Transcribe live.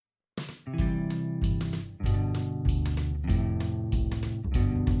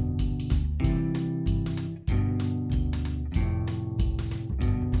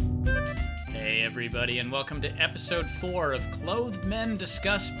everybody, and welcome to episode 4 of Clothed Men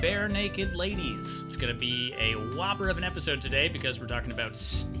Discuss Bare Naked Ladies. It's going to be a whopper of an episode today because we're talking about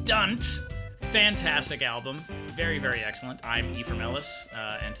Stunt. Fantastic album. Very, very excellent. I'm Ephraim Ellis,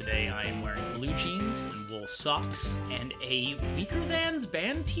 and today I am wearing blue jeans and wool socks and a Weaker Thans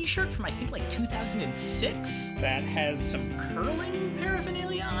band t-shirt from I think like 2006 that has some curling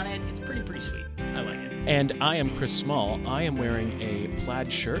paraphernalia on it. It's pretty sweet. I like it. And I am Chris Small. I am wearing a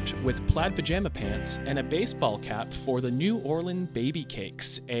plaid shirt with plaid pajama pants and a baseball cap for the New Orleans Baby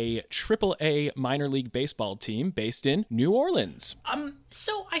Cakes, a AAA minor league baseball team based in New Orleans.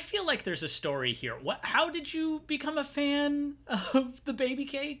 So I feel like there's a story here. How did you become a fan of the Baby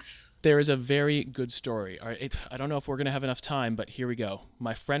Cakes? There is a very good story. All right, I don't know if we're going to have enough time, but here we go.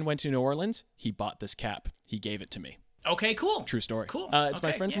 My friend went to New Orleans. He bought this cap. He gave it to me. Okay, cool. True story. Cool. It's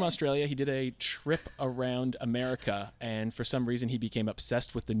my friend from Australia. He did a trip around America, and for some reason he became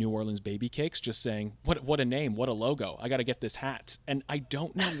obsessed with the New Orleans Baby Cakes, just saying, what a name, what a logo. I got to get this hat. And I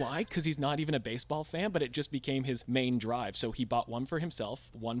don't know why, because he's not even a baseball fan, but it just became his main drive. So he bought one for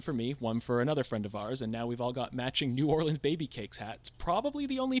himself, one for me, one for another friend of ours, and now we've all got matching New Orleans Baby Cakes hats. Probably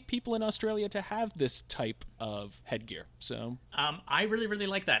the only people in Australia to have this type of headgear. So I really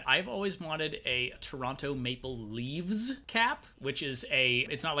like that. I've always wanted a Toronto Maple Leafs cap, which is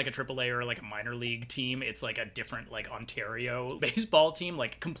it's not like a AAA or like a minor league team. It's like a different like Ontario baseball team,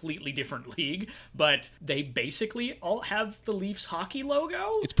 like completely different league, but they basically all have the Leafs hockey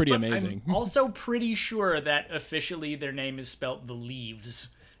logo. It's pretty amazing. I'm also pretty sure that officially their name is spelled the Leaves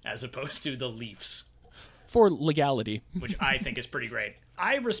as opposed to the Leafs. For legality. Which I think is pretty great.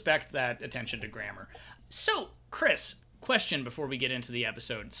 I respect that attention to grammar. So, Chris, question before we get into the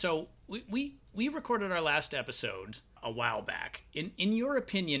episode. So, we recorded our last episode a while back. In your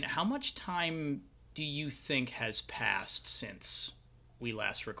opinion, how much time do you think has passed since we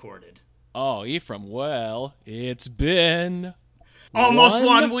last recorded? Oh, Ephraim, well, it's been... Almost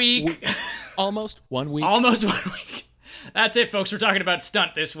 1 week. Almost 1 week. Almost 1 week. That's it, folks. We're talking about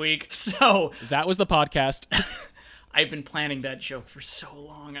Stunt this week. So that was the podcast. I've been planning that joke for so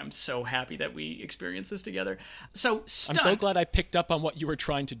long. I'm so happy that we experienced this together. So, Stunt. I'm so glad I picked up on what you were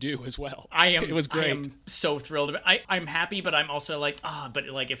trying to do as well. It was great. I am so thrilled. I'm happy, but I'm also like, but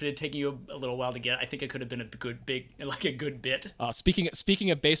like if it had taken you a little while to get, I think it could have been a good bit.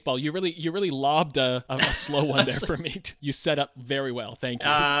 Speaking of baseball, you really lobbed a slow one there for me. You set up very well. Thank you.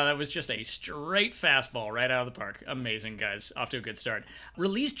 That was just a straight fastball right out of the park. Amazing, guys. Off to a good start.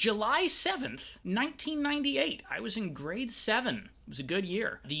 Released July 7th, 1998. I was in grade 7. It was a good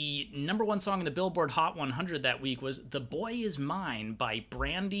year. The number one song in the Billboard Hot 100 that week was The Boy Is Mine by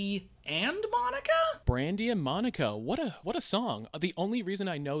Brandy and Monica? Brandy and Monica. What a song. The only reason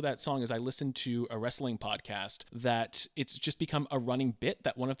I know that song is I listened to a wrestling podcast that it's just become a running bit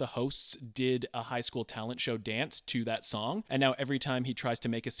that one of the hosts did a high school talent show dance to that song. And now every time he tries to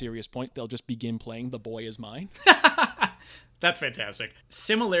make a serious point, they'll just begin playing The Boy Is Mine. That's fantastic.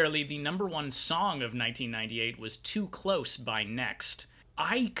 Similarly, the number one song of 1998 was Too Close by Next.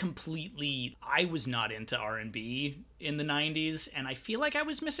 I was not into R&B in the 90s, and I feel like I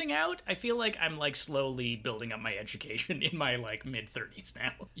was missing out. I feel like I'm like slowly building up my education in my like mid-30s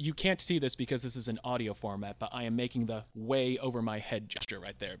now. You can't see this because this is an audio format, but I am making the way over my head gesture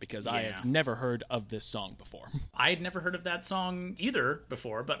right there because I have never heard of this song before. I had never heard of that song either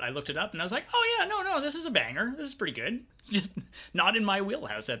before, but I looked it up and I was like, oh yeah, no, this is a banger. This is pretty good. It's just not in my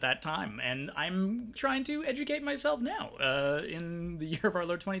wheelhouse at that time, and I'm trying to educate myself now in the year of our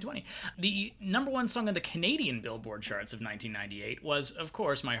Lord 2020. The number one song on the Canadian Billboard charts of 1998 was, of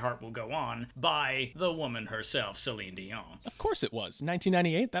course, My Heart Will Go On by the woman herself, Celine Dion. Of course it was.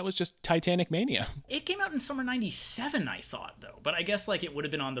 1998, that was just Titanic Mania. It came out in summer 97, I thought, though. But I guess like it would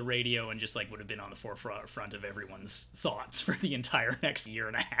have been on the radio and just like would have been on the forefront of everyone's thoughts for the entire next year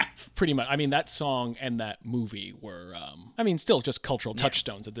and a half. Pretty much. I mean, that song and that movie were, still just cultural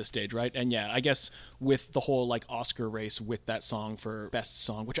touchstones at this stage, right? And yeah, I guess with the whole like Oscar race with that song for best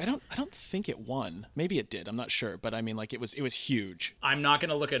song, which I don't think it won. Maybe it did. I'm not sure, but I mean, like it was huge. I'm not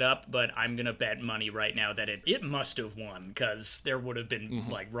gonna look it up, but I'm gonna bet money right now that it must have won because there would have been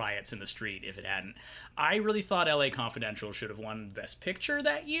like riots in the street if it hadn't. I really thought LA Confidential should have won Best Picture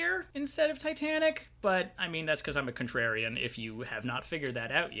that year instead of Titanic, but I mean that's because I'm a contrarian. If you have not figured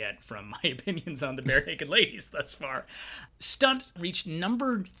that out yet from my opinions on the Bare Naked Ladies thus far. Stunt reached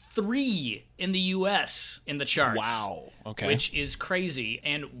number 3 in the US in the charts. Wow. Okay. Which is crazy.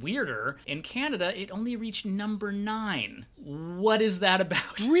 And weirder, in Canada, it only reached number 9. What is that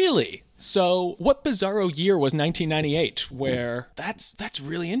about? Really? So what bizarro year was 1998 where that's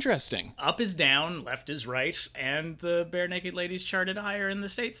really interesting? Up is down, left is right, and the Bare Naked Ladies charted higher in the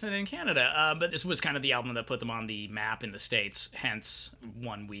States than in Canada. But this was kind of the album that put them on the map in the States, hence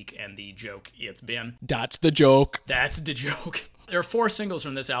 1 week and the joke it's been. That's the joke. That's the joke. There are 4 singles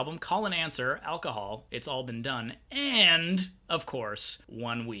from this album: Call and Answer, Alcohol, It's All Been Done, and, of course,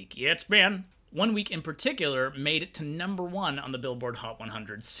 1 week it's been. 1 week in particular made it to number 1 on the Billboard Hot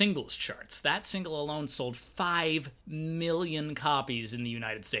 100 singles charts. That single alone sold 5 million copies in the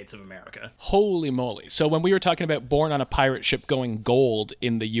United States of America. Holy moly. So when we were talking about Born on a Pirate Ship going gold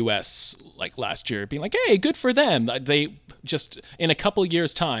in the US like last year, being like, hey, good for them. They just, in a couple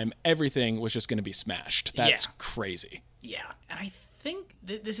years' time, everything was just going to be smashed. That's crazy. Yeah. And I think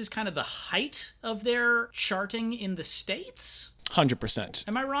this is kind of the height of their charting in the States. 100%.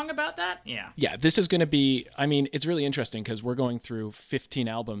 Am I wrong about that? Yeah. Yeah, this is going to be, I mean, it's really interesting because we're going through 15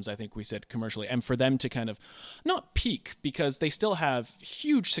 albums, I think we said commercially, and for them to kind of not peak because they still have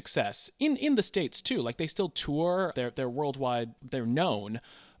huge success in the States too. Like they still tour, they're worldwide, they're known.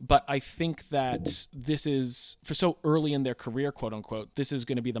 But I think that this is, for so early in their career, quote unquote, this is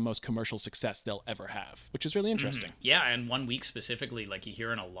going to be the most commercial success they'll ever have, which is really interesting. Mm-hmm. Yeah, and 1 week specifically, like you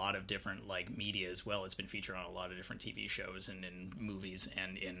hear in a lot of different like media as well. It's been featured on a lot of different TV shows and in movies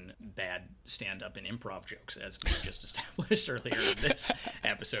and in bad stand-up and improv jokes, as we just established earlier in this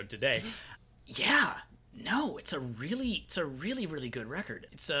episode today. Yeah. No, it's a really, really good record.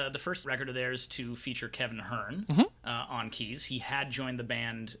 It's the first record of theirs to feature Kevin Hearn on keys. He had joined the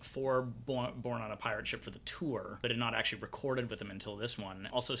band for Born on a Pirate Ship for the tour, but had not actually recorded with them until this one.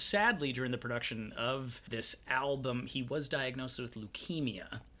 Also, sadly, during the production of this album, he was diagnosed with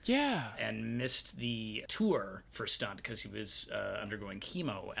leukemia. Yeah. And missed the tour for Stunt because he was undergoing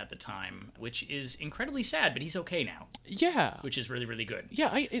chemo at the time, which is incredibly sad, but he's okay now. Yeah. Which is really, really good. Yeah,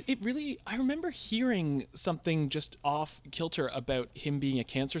 I remember hearing something just off kilter about him being a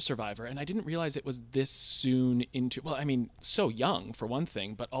cancer survivor, and I didn't realize it was this soon into, well, I mean, so young for one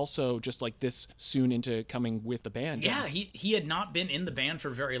thing, but also just like this soon into coming with the band. Yeah, he had not been in the band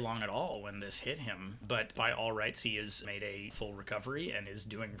for very long at all when this hit him, but by all rights, he has made a full recovery and is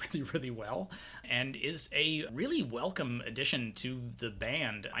doing really, really well, and is a really welcome addition to the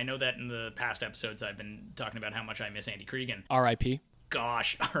band. I know that in the past episodes I've been talking about how much I miss Andy Cregan. R.I.P.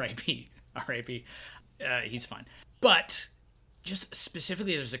 Gosh, R.I.P. R.I.P. He's fine. But just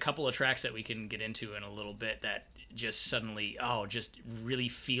specifically, there's a couple of tracks that we can get into in a little bit that just suddenly, just really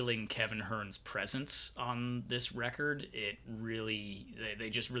feeling Kevin Hearn's presence on this record. It really, they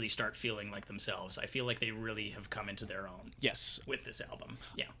just really start feeling like themselves. I feel like they really have come into their own. Yes. With this album.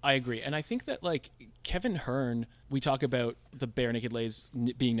 Yeah. I agree. And I think that like Kevin Hearn, we talk about the Bare Naked Ladies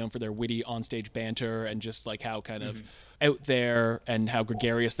being known for their witty onstage banter and just like how kind of out there and how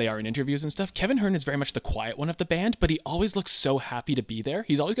gregarious they are in interviews and stuff. Kevin Hearn is very much the quiet one of the band, but he always looks so happy to be there.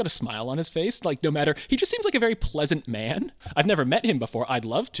 He's always got a smile on his face. Like no matter, he just seems like a very pleasant man. I've never met him before. I'd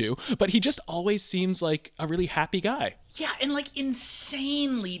love to, but he just always seems like a really happy guy. Yeah, and like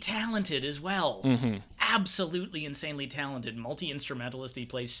insanely talented as well. Mm-hmm. Absolutely insanely talented. Multi-instrumentalist. He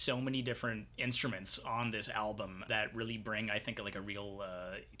plays so many different instruments on this album that really bring, I think, like a real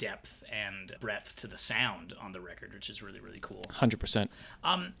depth and breadth to the sound on the record, which is really, really cool. 100%.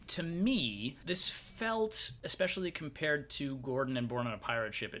 To me, this felt, especially compared to Gordon and Born on a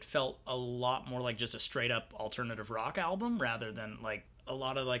Pirate Ship, it felt a lot more like just a straight-up alternative rock album rather than like a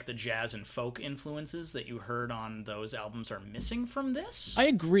lot of like the jazz and folk influences that you heard on those albums are missing from this. I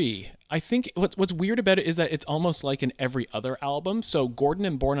agree. I think what's weird about it is that it's almost like in every other album. So Gordon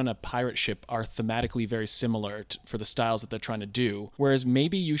and Born on a Pirate Ship are thematically very similar for the styles that they're trying to do, whereas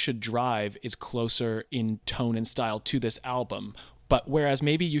Maybe You Should Drive is closer in tone and style to this album. But whereas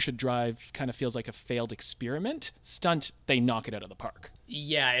Maybe You Should Drive kind of feels like a failed experiment, Stunt, they knock it out of the park.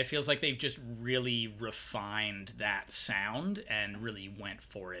 Yeah, it feels like they've just really refined that sound and really went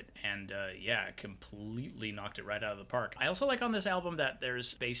for it. And completely knocked it right out of the park. I also like on this album that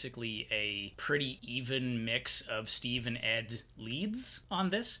there's basically a pretty even mix of Steve and Ed leads on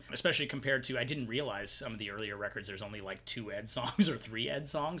this, especially compared to, I didn't realize some of the earlier records, there's only like 2 Ed songs or 3 Ed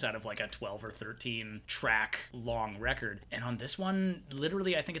songs out of like a 12 or 13 track long record. And on this one,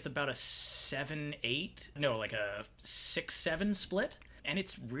 literally, I think it's about a 6-7 split. And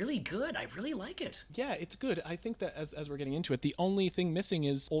it's really good. I really like it. Yeah, it's good. I think that as we're getting into it, the only thing missing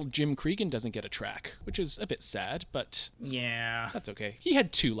is old Jim Cregan doesn't get a track, which is a bit sad, but yeah, that's okay. He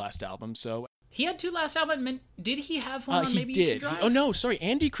had 2 last albums, so... He had 2 last albums. Did he have one on he Maybe did. You Should Drive? Oh, no, sorry.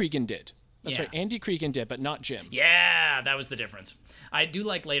 Andy Cregan did. That's Yeah. right. Andy Cregan did, but not Jim. Yeah, that was the difference. I do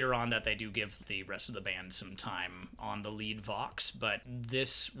like later on that they do give the rest of the band some time on the lead Vox, but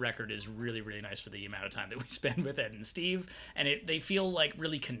this record is really, really nice for the amount of time that we spend with Ed and Steve, and they feel like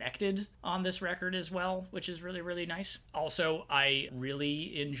really connected on this record as well, which is really, really nice. Also, I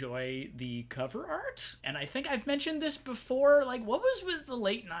really enjoy the cover art, and I think I've mentioned this before, like what was with the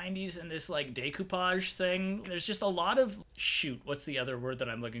late 90s and this like decoupage thing? There's just a lot of, what's the other word that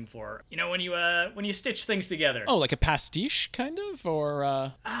I'm looking for? You know, when you stitch things together. Oh, like a pastiche, kind of,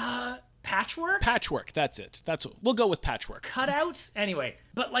 or Patchwork? patchwork. That's it. We'll go with patchwork. Cutout? Anyway,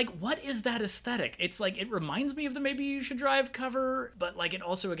 but like, what is that aesthetic? It's like, it reminds me of the Maybe You Should Drive cover, but like, it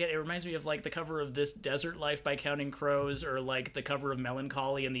also, again, it reminds me of like the cover of This Desert Life by Counting Crows, or like the cover of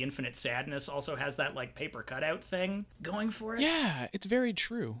Melancholy and the Infinite Sadness also has that like paper cutout thing going for it. Yeah, it's very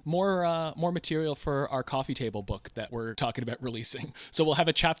true. More material for our coffee table book that we're talking about releasing. So we'll have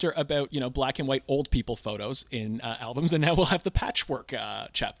a chapter about, black and white old people photos in albums, and now we'll have the patchwork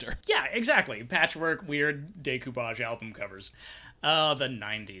chapter. Yeah, exactly. Patchwork, weird decoupage album covers. Oh, the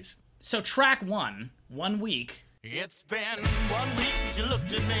 90s. So track 1 week. It's been 1 week since you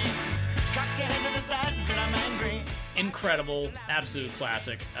looked at me. Cocked your head to the side and said I'm angry. Incredible, absolute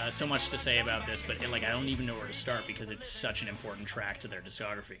classic. So much to say about this, but I don't even know where to start because it's such an important track to their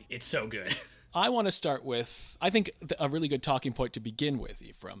discography. It's so good. I want to start with, I think a really good talking point to begin with,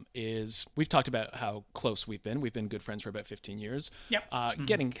 Ephraim, is we've talked about how close we've been. We've been good friends for about 15 years. Yep.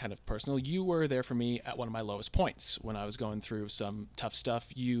 Getting kind of personal, you were there for me at one of my lowest points when I was going through some tough stuff.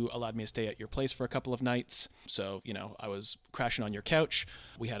 You allowed me to stay at your place for a couple of nights. So, I was crashing on your couch.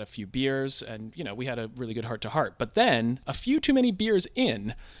 We had a few beers and, we had a really good heart-to-heart. But then, a few too many beers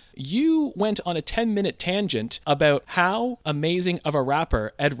in, you went on a 10-minute tangent about how amazing of a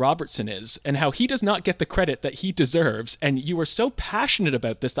rapper Ed Robertson is and how he does not get the credit that he deserves. And you were so passionate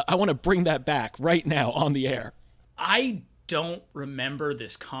about this that I want to bring that back right now on the air. I don't remember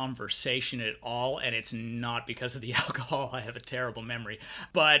this conversation at all, and it's not because of the alcohol. I have a terrible memory,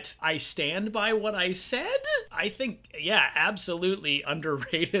 but I stand by what I said. I think, yeah, absolutely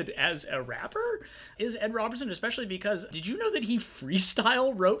underrated as a rapper is Ed Robertson, especially because, did you know that he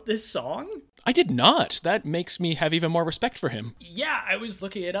freestyle wrote this song? I did not. That makes me have even more respect for him. Yeah, I was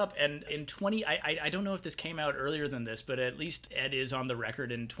looking it up, and in I don't know if this came out earlier than this, but at least Ed is on the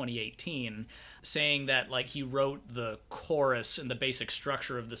record in 2018 saying that like he wrote the chorus and the basic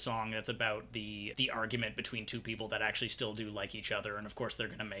structure of the song that's about the argument between two people that actually still do like each other, and of course they're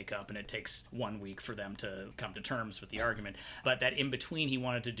going to make up, and it takes 1 week for them to come to terms with the argument, but that in between he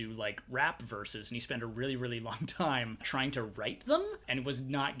wanted to do like rap verses, and he spent a really, really long time trying to write them and was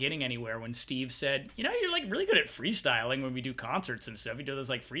not getting anywhere when Steve said, you're like really good at freestyling when we do concerts and stuff. You do those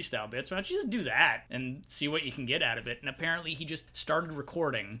like freestyle bits. Why don't you just do that and see what you can get out of it? And apparently he just started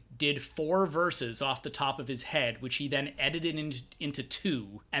recording, did 4 verses off the top of his head, which he then edited into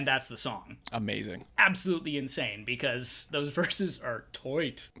 2, and that's the song. Amazing. Absolutely insane, because those verses are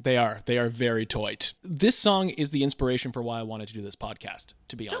toit. They are very toit. This song is the inspiration for why I wanted to do this podcast,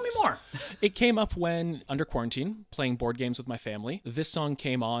 to be honest. Tell me more. It came up when, under quarantine, playing board games with my family. This song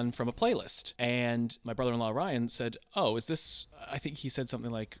came on from a playlist, and my brother-in-law Ryan said, oh, is this, I think he said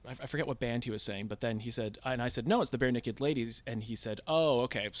something like, I forget what band he was saying, but then he said, and I said, no, it's the Bare Naked Ladies, and he said, oh,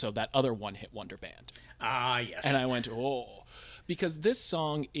 okay, so that other one-hit wonder band. Ah, yes. And I went, oh. Because this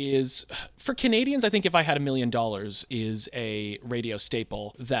song is, for Canadians, I think If I Had $1 Million is a radio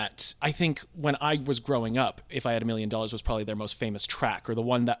staple that I think when I was growing up, If I Had $1 Million was probably their most famous track, or the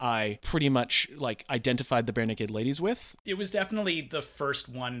one that I pretty much like identified the Bare Naked Ladies with. It was definitely the first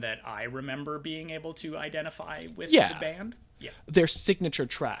one that I remember being able to identify with Yeah. the band. Yeah. Their signature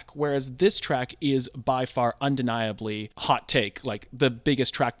track, whereas this track is by far undeniably hot take, like the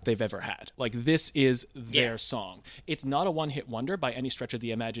biggest track they've ever had. Like this is their song. It's not a one-hit wonder by any stretch of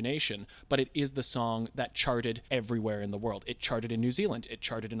the imagination, but it is the song that charted everywhere in the world. It charted in New Zealand, it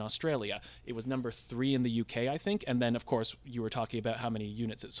charted in Australia. It was number 3 in the UK, I think, and then of course you were talking about how many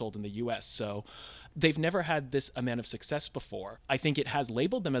units it sold in the US. So they've never had this amount of success before. I think it has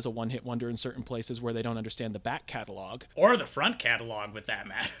labeled them as a one-hit wonder in certain places where they don't understand the back catalog. Or the front catalog, with that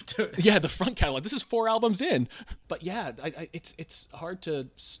matter. Yeah, the front catalog. This is 4 albums in. But yeah, it's hard to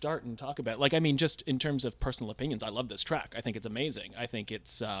start and talk about. Like, I mean, just in terms of personal opinions, I love this track. I think it's amazing. I think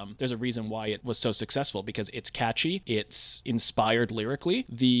it's there's a reason why it was so successful, because it's catchy, it's inspired lyrically.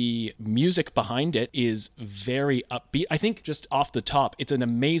 The music behind it is very upbeat. I think just off the top, it's an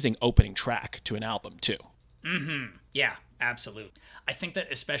amazing opening track to an album too. Yeah, Absolutely. I think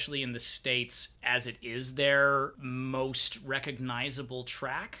that especially in the States, as it is their most recognizable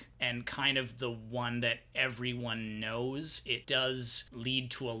track and kind of the one that everyone knows, it does lead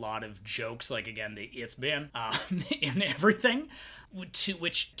to a lot of jokes, like, again, the "it's been" in everything,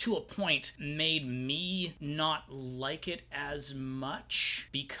 which to a point made me not like it as much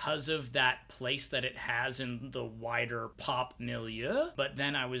because of that place that it has in the wider pop milieu. But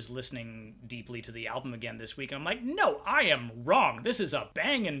then I was listening deeply to the album again this week, and I'm like, no, I am wrong. This is a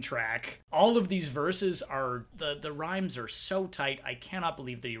banging track. All of these verses are, the rhymes are so tight. I cannot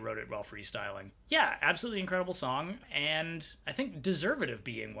believe that he wrote it while freestyling. Yeah, absolutely incredible song, and I think deserve it of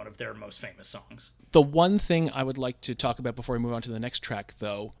being one of their most famous songs. The one thing I would like to talk about before we move on to the next track,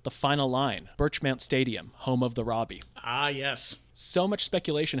 though, the final line, Birchmount Stadium, home of the Robbie. Ah, yes. So much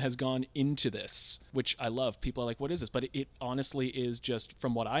speculation has gone into this, which I love. People are like, what is this? But it honestly is just,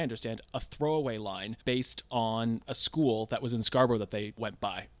 from what I understand, a throwaway line based on a school that was in Scarborough that they went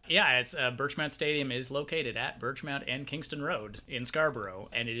by. Yeah, it's Birchmount Stadium is located at Birchmount and Kingston Road in Scarborough,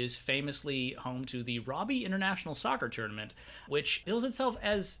 and it is famously home to the Robbie International Soccer Tournament, which bills itself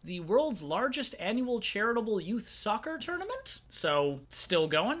as the world's largest annual charitable youth soccer tournament. So, still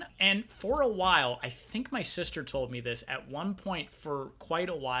going. And for a while, I think my sister told me this, at one point for quite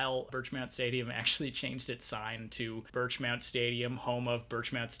a while, Birchmount Stadium actually changed its sign to Birchmount Stadium, home of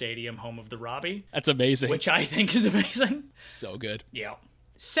Birchmount Stadium, home of the Robbie. That's amazing. Which I think is amazing. So good. Yeah.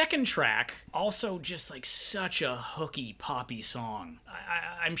 Second track, also just like such a hooky, poppy song.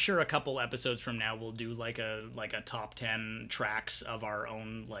 I'm sure a couple episodes from now we'll do like a top 10 tracks of our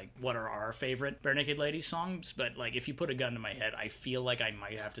own, like what are our favorite Bare Naked Ladies songs. But like if you put a gun to my head, I feel like I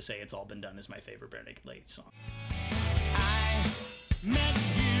might have to say It's All Been Done is my favorite Bare Naked Ladies song. I met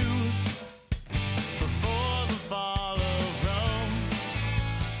you before the fall of Rome.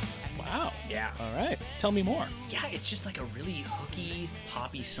 Wow. Yeah. All right. Tell me more. Yeah, it's just like a really hooky,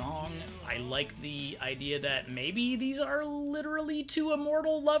 poppy song. I like the idea that maybe these are literally two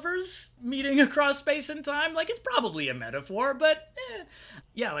immortal lovers meeting across space and time. Like, it's probably a metaphor, but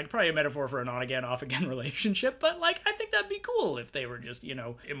yeah, like probably a metaphor for an on-again, off-again relationship. But like, I think that'd be cool if they were just, you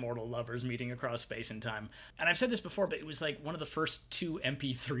know, immortal lovers meeting across space and time. And I've said this before, but it was like one of the first 2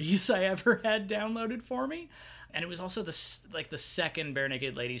 MP3s I ever had downloaded for me. And it was also the second Bare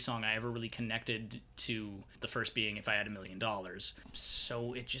Naked Ladies song I ever really connected to, the first being If I Had $1 Million.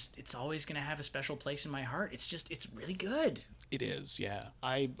 So it's always going to have a special place in my heart. It's really good. It is, yeah.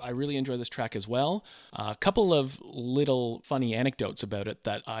 I really enjoy this track as well. A couple of little funny anecdotes about it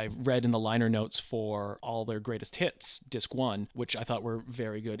that I read in the liner notes for All Their Greatest Hits, Disc 1, which I thought were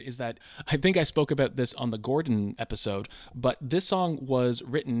very good, is that I think I spoke about this on the Gordon episode, but this song was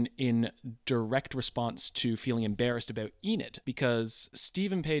written in direct response to feeling embarrassed about Enid, because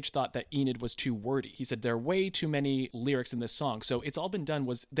Stephen Page thought that Enid was too wordy. He said there are way too many lyrics in this song, so It's All Been Done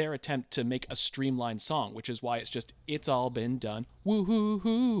was their attempt to make a streamlined song, which is why it's just It's All Been Done,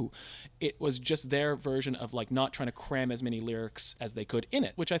 woo-hoo-hoo. It was just their version of like not trying to cram as many lyrics as they could in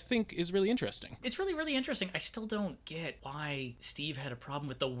it, which I think is really interesting. It's really, really interesting. I still don't get why Steve had a problem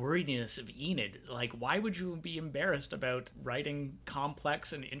with the wordiness of Enid. Like, why would you be embarrassed about writing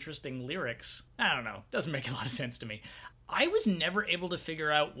complex and interesting lyrics? I don't know. Doesn't make a lot of sense to me. I was never able to figure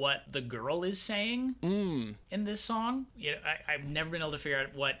out what the girl is saying in this song. You know, I've never been able to figure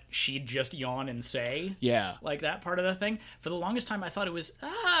out what she'd just yawn and say. Yeah. Like that part of the thing. For the longest time, I thought it was,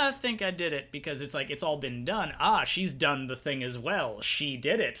 I think I did it, because it's like, it's all been done. She's done the thing as well. She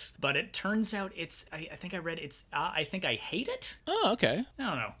did it. But it turns out it's, I think I read it's, I think I hate it. Oh, okay. I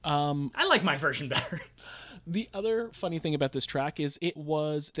don't know. I like my version better. The other funny thing about this track is it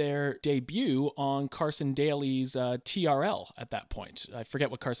was their debut on Carson Daly's TRL at that point. I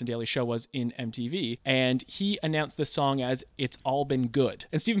forget what Carson Daly's show was in MTV, and he announced this song as It's All Been Good.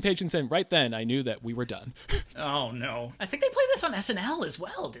 And Stephen Page said, right then, I knew that we were done. Oh, no. I think they played this on SNL as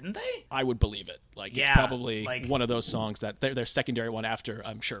well, didn't they? I would believe it. Like, yeah, it's probably like, one of those songs that their secondary one after,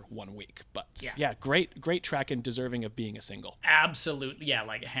 I'm sure, 1 week. But yeah, great track and deserving of being a single. Absolutely. Yeah,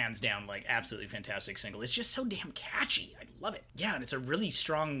 like hands down, like absolutely fantastic single. It's just so damn catchy. I love it. Yeah, and it's a really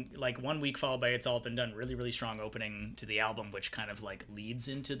strong, like 1 week followed by It's All Been Done, really, really strong opening to the album, which kind of like leads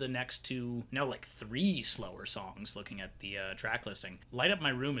into the next 3 slower songs looking at the track listing. Light Up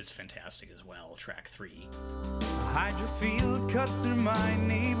My Room is fantastic as well, track 3. A hydro field cuts through my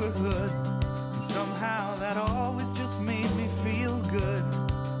neighborhood, and somehow that always just made me feel good.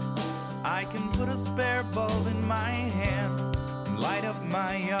 I can put a spare bulb in my hand and light up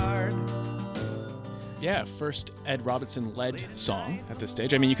my yard. Yeah, first Ed Robertson-led song at this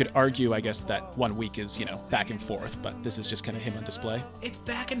stage. I mean, you could argue, I guess, that 1 week is, back and forth, but this is just kind of him on display. It's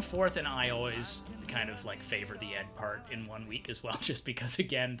back and forth, and I always kind of like favor the Ed part in 1 week as well, just because,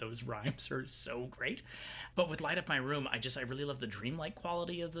 again, those rhymes are so great. But with Light Up My Room, I really love the dreamlike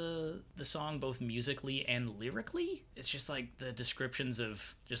quality of the song, both musically and lyrically. It's just like the descriptions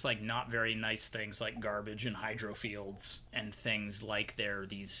of just like not very nice things like garbage and hydrofields and things like they're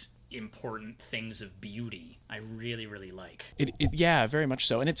these important things of beauty. I really, really like yeah, very much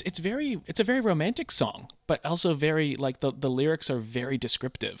so. And it's a very romantic song, but also very like the lyrics are very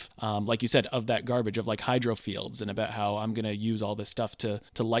descriptive, like you said, of that garbage, of like hydrofields, and about how I'm gonna use all this stuff to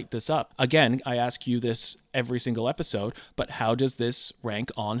light this up. Again, I ask you this every single episode, but how does this rank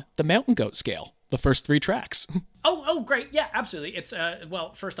on the Mountain Goat scale, the first 3 tracks? Oh, great. Yeah, absolutely. It's,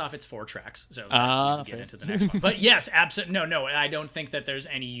 well, first off, it's 4 tracks, so we can get into the next one. But yes, absolutely. No, I don't think that there's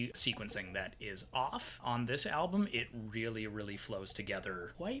any sequencing that is off on this album. It really, really flows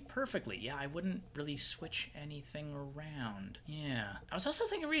together quite perfectly. Yeah, I wouldn't really switch anything around. Yeah. I was also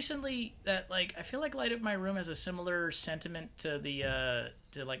thinking recently that, like, I feel like Light Up My Room has a similar sentiment to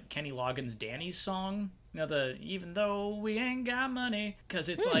to like Kenny Loggins' Danny's song. Even though we ain't got money, because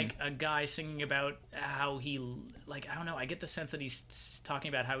it's like a guy singing about how he, like, I don't know, I get the sense that he's talking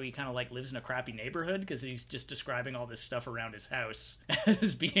about how he kind of like lives in a crappy neighborhood, because he's just describing all this stuff around his house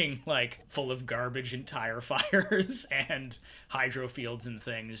as being like full of garbage and tire fires and hydrofields and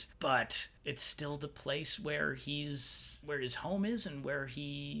things, but it's still the place where his home is and where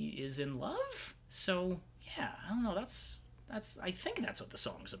he is in love. So yeah, I don't know, I think that's what the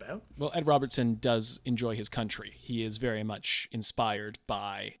song's about. Well, Ed Robertson does enjoy his country. He is very much inspired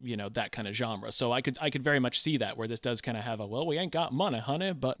by, that kind of genre. So I could very much see that, where this does kind of have we ain't got money,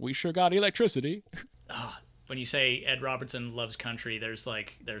 honey, but we sure got electricity. When you say Ed Robertson loves country, there's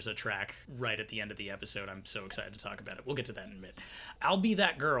a track right at the end of the episode. I'm so excited to talk about it. We'll get to that in a minute. I'll Be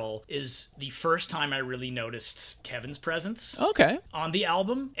That Girl is the first time I really noticed Kevin's presence on the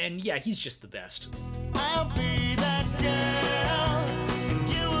album. And yeah, he's just the best. I'll be that girl, and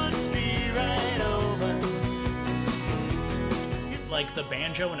you would be right over. Like the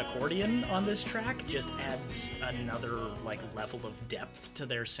banjo and accordion on this track just adds another like level of depth to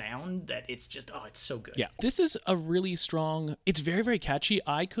their sound that it's just, it's so good. Yeah, this is a really strong, it's very, very catchy.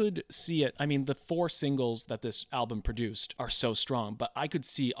 I could see it. I mean, the 4 singles that this album produced are so strong, but I could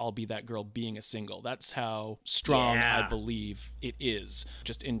see I'll Be That Girl being a single. That's how strong I believe it is,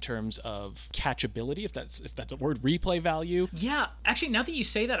 just in terms of catchability, if that's a word, replay value. Yeah, actually, now that you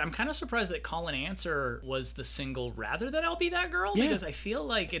say that, I'm kind of surprised that Call and Answer was the single rather than I'll Be That Girl. Yeah. Because I feel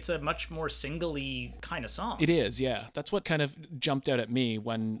like it's a much more singly kind of song. It is, yeah. That's what kind of jumped out at me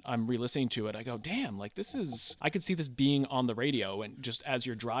when I'm re-listening to it. I go, damn, like I could see this being on the radio and just as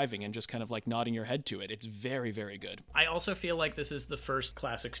you're driving and just kind of like nodding your head to it. It's very, very good. I also feel like this is the first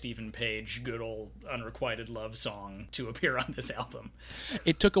classic Stephen Page, good old unrequited love song to appear on this album.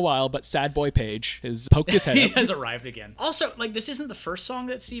 It took a while, but Sad Boy Page has poked his head He up. has arrived again. Also, like, this isn't the first song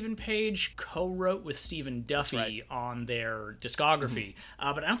that Stephen Page co-wrote with Stephen Duffy on their discography.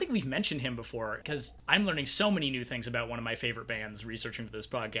 But I don't think we've mentioned him before, because I'm learning so many new things about one of my favorite bands researching for this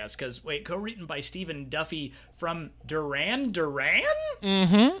podcast. Because, wait, co-written by Stephen Duffy from Duran Duran?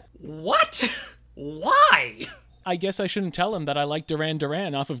 Mm-hmm. What? Why? I guess I shouldn't tell him that I like Duran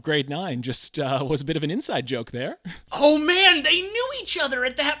Duran off of Grade 9. Just was a bit of an inside joke there. Oh, man, they knew each other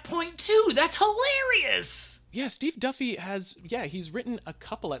at that point, too. That's hilarious. Yeah, Steve Duffy he's written a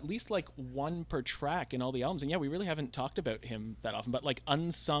couple, at least like 1 per track in all the albums. And yeah, we really haven't talked about him that often, but like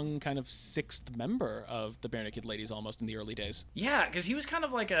unsung kind of 6th member of the Barenaked Ladies almost in the early days. Yeah, because he was kind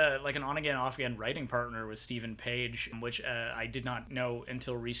of like an on-again, off-again writing partner with Stephen Page, which I did not know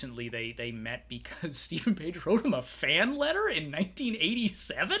until recently they met because Stephen Page wrote him a fan letter in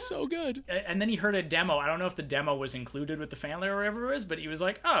 1987. So good. And then he heard a demo. I don't know if the demo was included with the fan letter or whatever it was, but he was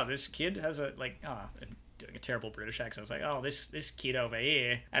like, this kid has doing a terrible British accent. I was like, this kid over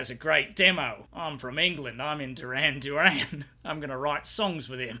here has a great demo. I'm from England. I'm in Duran Duran. I'm going to write songs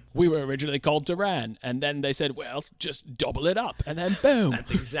with him. We were originally called Duran, and then they said, well, just double it up, and then boom.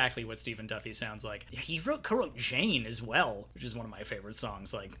 That's exactly what Stephen Duffy sounds like. He co-wrote Jane as well, which is one of my favorite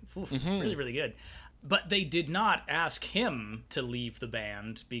songs. Like, really, really good. But they did not ask him to leave the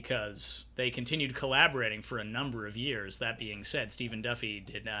band because they continued collaborating for a number of years. That being said, Stephen Duffy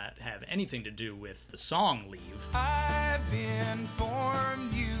did not have anything to do with the song Leave. I've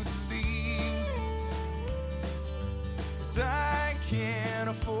informed you to leave, 'cause I can't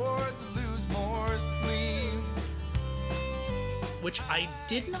afford to lose more sleep. Which I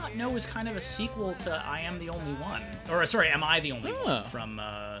did not know was kind of a sequel to I Am the Only One. Or, sorry, Am I the Only One from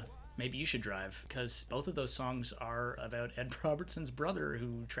maybe you should drive, because both of those songs are about Ed Robertson's brother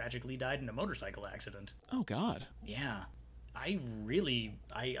who tragically died in a motorcycle accident. Oh, God. Yeah. I really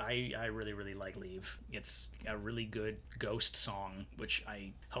like Leave. It's a really good ghost song, which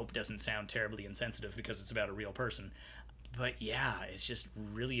I hope doesn't sound terribly insensitive because it's about a real person. But yeah, it's just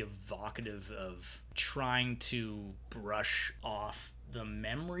really evocative of trying to brush off the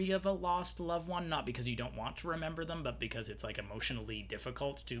memory of a lost loved one, not because you don't want to remember them, but because it's like emotionally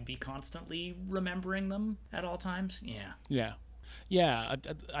difficult to be constantly remembering them at all times. Yeah,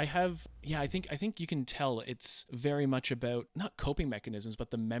 I think you can tell it's very much about not coping mechanisms, but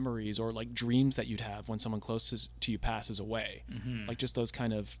the memories or like dreams that you'd have when someone closest to you passes away. Like just those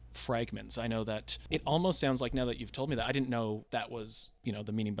kind of fragments. I know that it almost sounds like, now that you've told me that, I didn't know that was,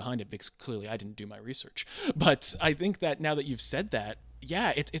 the meaning behind it, because clearly I didn't do my research. But I think that now that you've said that,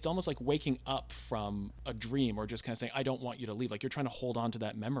 yeah, it's almost like waking up from a dream, or just kind of saying, I don't want you to leave. Like you're trying to hold on to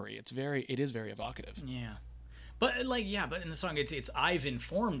that memory. It is very evocative. Yeah. But but in the song, it's I've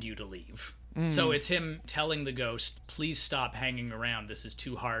informed you to leave. So it's him telling the ghost, please stop hanging around. This is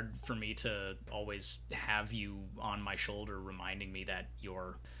too hard for me to always have you on my shoulder reminding me that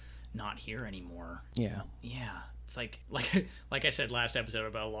you're not here anymore. Yeah. Yeah. It's like I said last episode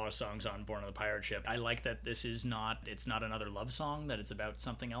about a lot of songs on Born on the Pirate Ship. I like that it's not another love song, that it's about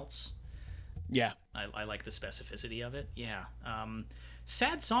something else. Yeah. I like the specificity of it. Yeah.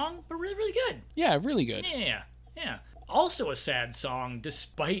 Sad song, but really, really good. Yeah, really good. Yeah. Also a sad song,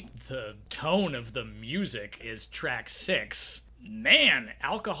 despite the tone of the music, is track 6. Man,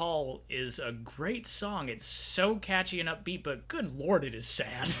 Alcohol is a great song. It's so catchy and upbeat, but good lord, it is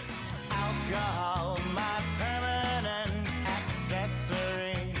sad. Alcohol, my permanent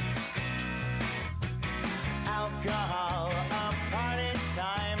accessory. Alcohol, a party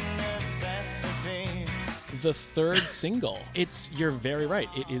time necessity. The third single, you're very right.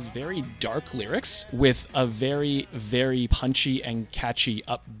 It is very dark lyrics with a very, very punchy and catchy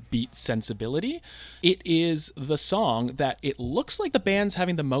upbeat sensibility. It is the song that it looks like the band's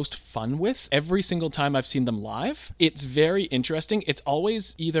having the most fun with every single time I've seen them live. It's very interesting. It's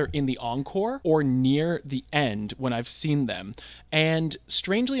always either in the encore or near the end when I've seen them. And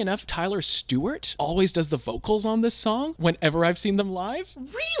strangely enough, Tyler Stewart always does the vocals on this song whenever I've seen them live.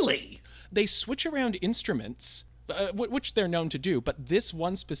 Really? They switch around instruments, which they're known to do, but this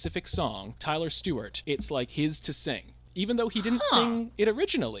one specific song, Tyler Stewart, it's like his to sing. Even though he didn't sing it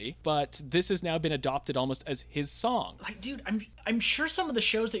originally, but this has now been adopted almost as his song. Like, dude, I'm sure some of the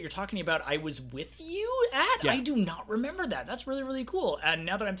shows that you're talking about I was with you at. Yeah. I do not remember that. That's really, really cool. And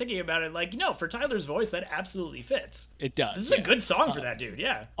now that I'm thinking about it, like, for Tyler's voice, that absolutely fits. It does. This is a good song for that dude,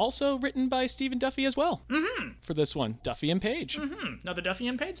 yeah. Also written by Stephen Duffy as well. For this one, Duffy and Page. Another Duffy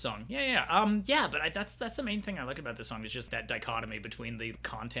and Page song. Yeah. But that's the main thing I like about this song, is just that dichotomy between the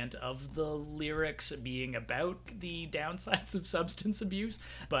content of the lyrics being about the downsides of substance abuse,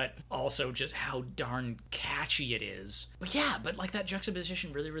 but also just how darn catchy it is. But like that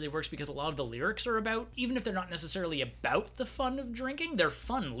juxtaposition really, really works, because a lot of the lyrics are about, even if they're not necessarily about the fun of drinking, they're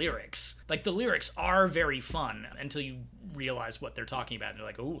fun lyrics. Like the lyrics are very fun until you realize what they're talking about, and they're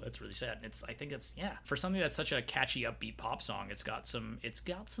like, oh, that's really sad. And I think it's for something that's such a catchy upbeat pop song, it's got some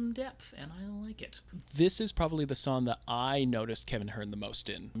depth, and I like it. This is probably the song that I noticed Kevin Hearn the most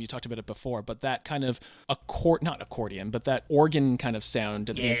in. You talked about it before, but that kind of not accordion, but that organ kind of sound.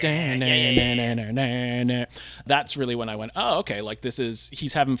 That's really when I went, oh, okay, like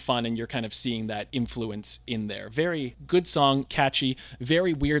he's having fun, and you're kind of seeing that influence in there. Very good song, catchy,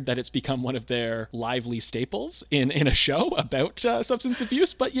 very weird that it's become one of their lively staples in a show about substance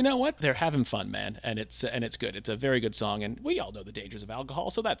abuse, but you know what? They're having fun, man, and it's good. It's a very good song, and we all know the dangers of alcohol,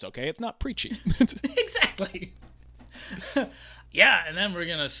 so that's okay. It's not preachy. Exactly. Yeah, and then we're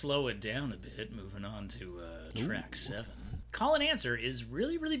gonna slow it down a bit, moving on to track 7. Call and Answer is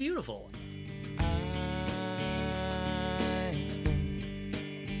really, really beautiful. I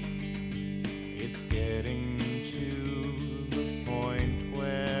think it's getting to the point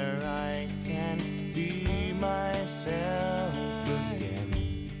where I can be myself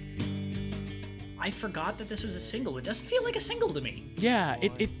again. I forgot that this was a single. It doesn't feel like a single to me. Yeah,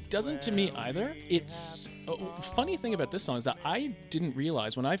 it doesn't to me either. It's funny thing about this song is that I didn't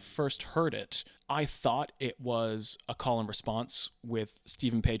realize when I first heard it, I thought it was a call and response with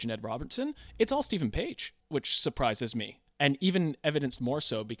Stephen Page and Ed Robertson. It's all Stephen Page, which surprises me, and even evidenced more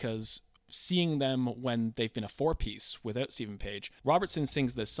so because seeing them when they've been a 4-piece without Stephen Page, Robertson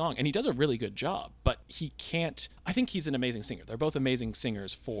sings this song and he does a really good job, but I think he's an amazing singer. They're both amazing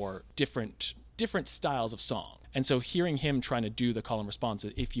singers for different styles of song. And so hearing him trying to do the call and response,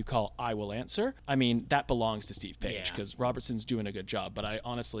 if you call, I will answer, I mean, that belongs to Steve Page because Robertson's doing a good job. But I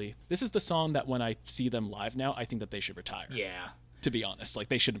honestly, this is the song that when I see them live now, I think that they should retire. Yeah. To be honest, like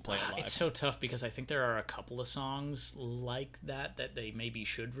they shouldn't play it live. It's so tough because I think there are a couple of songs like that they maybe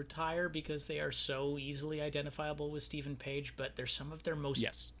should retire because they are so easily identifiable with Stephen Page, but they're some of their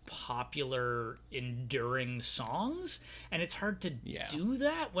most popular, enduring songs, and it's hard to do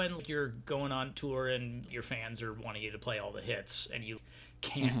that when you're going on tour and your fans are wanting you to play all the hits and you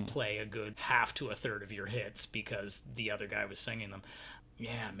can't play a good half to a third of your hits because the other guy was singing them.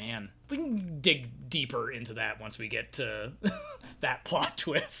 Yeah, man. We can dig deeper into that once we get to that plot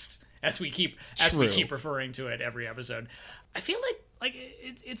twist, as we keep referring to it every episode. I feel like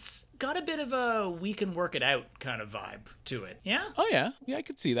it's got a bit of a we can work it out kind of vibe to it. Yeah? Oh, yeah. Yeah, I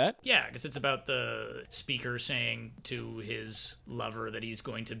could see that. Yeah, because it's about the speaker saying to his lover that he's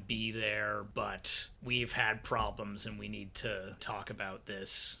going to be there, but we've had problems and we need to talk about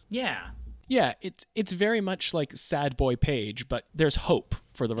this. Yeah. Yeah, it's very much like Sad Boy Page, but there's hope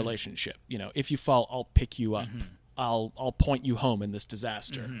for the relationship. You know, if you fall, I'll pick you up. I'll point you home in this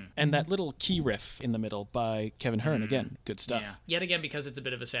disaster. And that little key riff in the middle by Kevin Hearn, again, good stuff. Yeah. Yet again, because it's a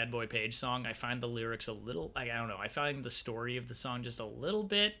bit of a Sad Boy Page song, I find the lyrics a little, I don't know, I find the story of the song just a little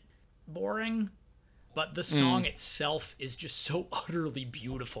bit boring. But the song itself is just so utterly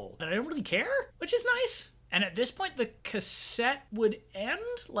beautiful that I don't really care, which is nice. And at this point, the cassette would end,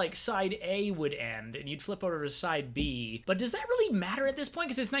 like side A would end, and you'd flip over to side B. But does that really matter at this point?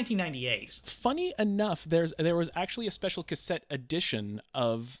 Because it's 1998. Funny enough, there was actually a special cassette edition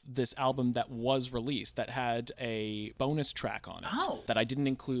of this album that was released that had a bonus track on it that I didn't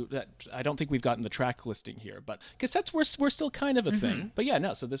include. That I don't think we've gotten the track listing here, but cassettes were still kind of a thing. But yeah,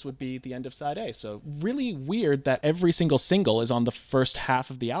 no, so this would be the end of side A. So really weird that every single single is on the first half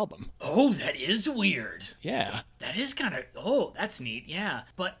of the album. Oh, that is weird. Yeah. That is kind of, that's neat, yeah.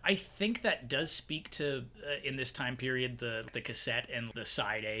 But I think that does speak to, in this time period, the cassette and the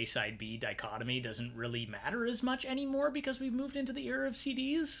side A, side B dichotomy doesn't really matter as much anymore because we've moved into the era of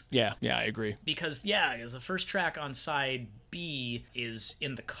CDs. Yeah, I agree. Because the first track on side B is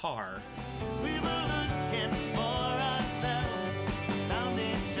In the Car. We were looking for ourselves, found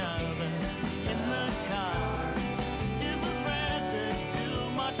each other in the car. It was rare to do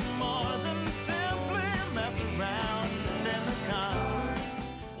much more than simply mess around in the car.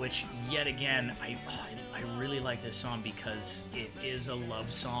 Which, yet again, I really like this song because it is a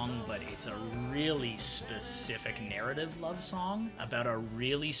love song, but it's a really specific narrative love song about a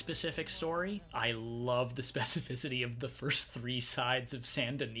really specific story. I love the specificity of the first 3 sides of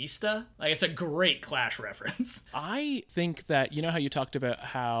Sandinista. Like, it's a great Clash reference. I think that, you know how you talked about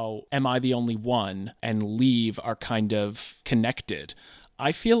how Am I the Only One and Leave are kind of connected?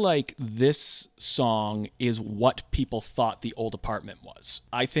 I feel like this song is what people thought The Old Apartment was.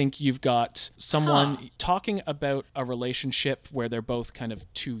 I think you've got someone talking about a relationship where they're both kind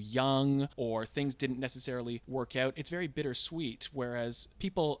of too young or things didn't necessarily work out. It's very bittersweet, whereas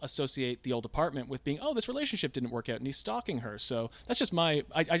people associate The Old Apartment with being, this relationship didn't work out and he's stalking her. So that's just I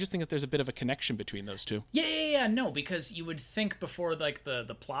just think that there's a bit of a connection between those two. Yeah, no, because you would think before like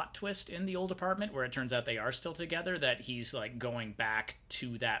the plot twist in The Old Apartment where it turns out they are still together that he's like going back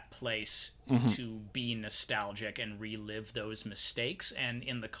to that place to be nostalgic and relive those mistakes. And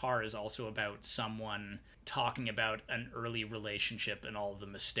In the Car is also about someone talking about an early relationship and all the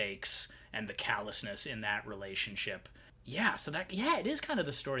mistakes and the callousness in that relationship. Yeah, so it is kind of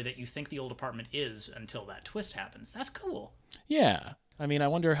the story that you think The Old Apartment is until that twist happens. That's cool. Yeah. I mean, I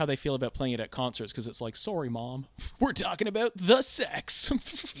wonder how they feel about playing it at concerts because it's like, sorry, Mom, we're talking about the sex.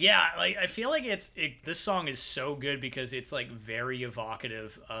 Yeah, like I feel like this song is so good because it's like very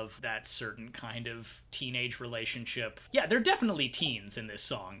evocative of that certain kind of teenage relationship. Yeah, they're definitely teens in this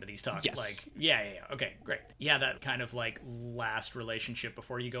song that he's talking. Yes. Like, yeah. Okay, great. Yeah, that kind of like last relationship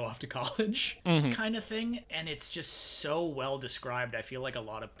before you go off to college kind of thing, and it's just so well described. I feel like a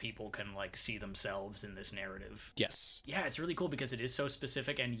lot of people can like see themselves in this narrative. Yes. Yeah, it's really cool because it is so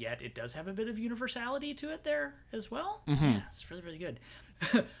specific and yet it does have a bit of universality to it there as well. Yeah, it's really, really good.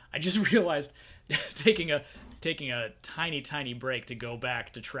 I just realized taking a tiny break to go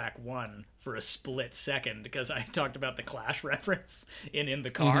back to track 1 for a split second because I talked about the Clash reference in the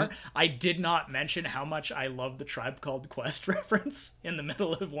Car. I did not mention how much I love the Tribe Called Quest reference in the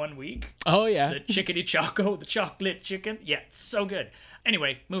middle of 1 week. Oh yeah. The chickadee choco, the chocolate chicken. Yeah, it's so good.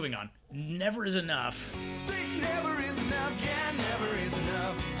 Anyway, moving on. Never Is Enough. Think never is enough, yeah, never is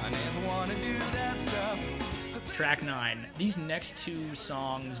enough. I never want to do that stuff. track 9. These next 2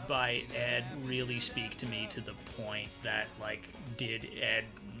 songs by Ed really speak to me to the point that, like, did Ed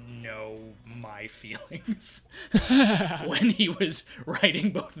know my feelings when he was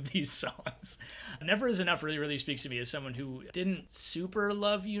writing both of these songs? Never Is Enough really speaks to me as someone who didn't super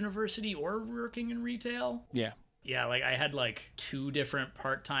love university or working in retail. Yeah. Yeah, like I had like 2 different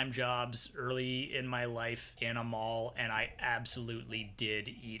part-time jobs early in my life in a mall, and I absolutely did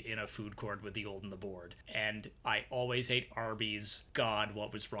eat in a food court with the old and the bored. And I always ate Arby's. God,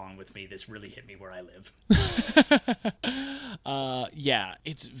 what was wrong with me? This really hit me where I live. Yeah,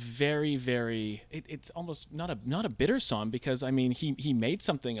 it's very, very. It's almost not a bitter song, because I mean he made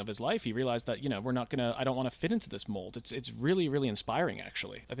something of his life. He realized that, you know, we're not gonna. I don't want to fit into this mold. It's really, really inspiring,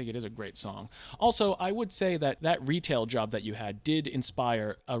 actually. I think it is a great song. Also, I would say that retail job that you had did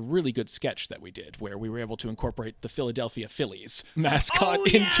inspire a really good sketch that we did, where we were able to incorporate the Philadelphia Phillies mascot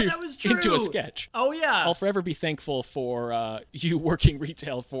into a sketch. Oh yeah, I'll forever be thankful for you working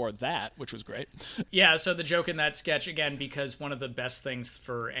retail for that, which was great. Yeah, so the joke in that sketch, again, because one of the best things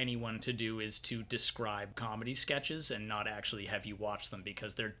for anyone to do is to describe comedy sketches and not actually have you watch them,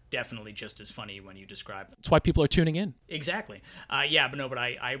 because they're definitely just as funny when you describe them. That's why people are tuning in. Exactly. But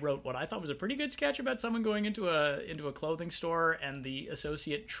I wrote what I thought was a pretty good sketch about someone going into a clothing store and the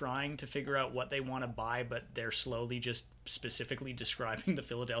associate trying to figure out what they want to buy, but they're slowly just specifically describing the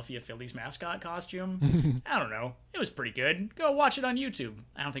Philadelphia Phillies mascot costume. I don't know. It was pretty good. Go watch it on YouTube.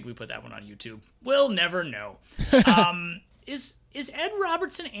 I don't think we put that one on YouTube. We'll never know. Is Ed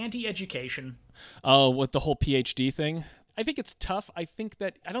Robertson anti-education? Oh, with the whole PhD thing? I think it's tough. I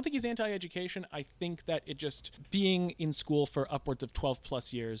don't think he's anti-education. I think that it just being in school for upwards of 12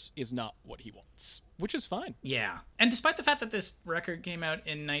 plus years is not what he wants, which is fine. Yeah. And despite the fact that this record came out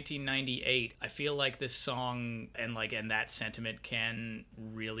in 1998, I feel like this song and that sentiment can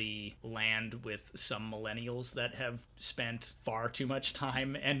really land with some millennials that have spent far too much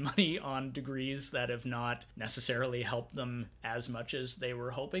time and money on degrees that have not necessarily helped them as much as they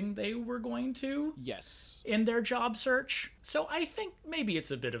were hoping they were going to. Yes. In their job search. So I think maybe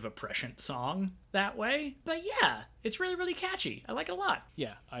it's a bit of a prescient song that way. But yeah, it's really, really catchy. I like it a lot.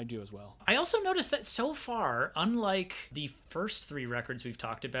 Yeah, I do as well. I also noticed that so far, unlike the first 3 records we've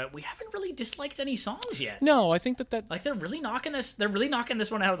talked about, we haven't really disliked any songs yet. No, I think that like they're really knocking this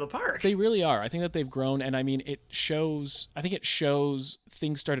one out of the park. They really are. I think that they've grown, and I mean it shows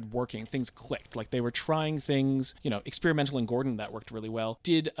things started working, things clicked. Like they were trying things, you know, Experimental and Gordon, that worked really well.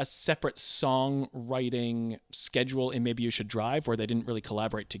 Did a separate songwriting schedule in Maybe You Should Drive, where they didn't really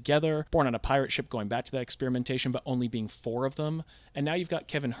collaborate together. Born on a Pirate Ship, going back to that experimentation, but only being 4 of them. And now you've got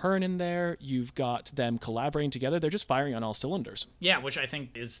Kevin Hearn in there. You've got them collaborating together. They're just firing on all cylinders. Yeah, which I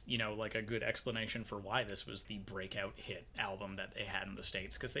think is, you know, like a good explanation for why this was the breakout hit album that they had in the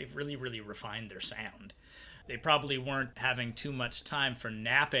States, because they've really, really refined their sound. They probably weren't having too much time for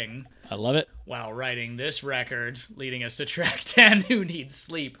napping. I love it. While writing this record, leading us to track 10, Who Needs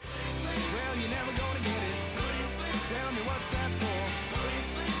Sleep. Well, you're never gonna get it. Tell me what's that for?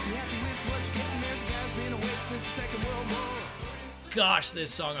 You happy with what you're getting? There's a guy's been awake since the Second World War. Gosh,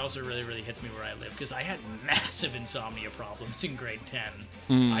 this song also really, really hits me where I live, because I had massive insomnia problems in grade 10.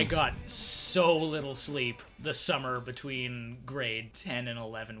 I got so little sleep the summer between grade 10 and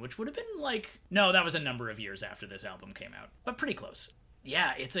 11, which would have been no, that was a number of years after this album came out, but pretty close.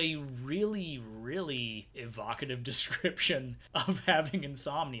 Yeah, it's a really, really evocative description of having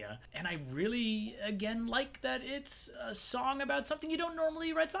insomnia. And I really, again, like that it's a song about something you don't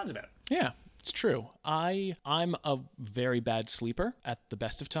normally write songs about. Yeah, it's true. I'm a very bad sleeper at the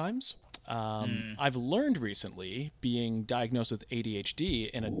best of times. I've learned recently, being diagnosed with ADHD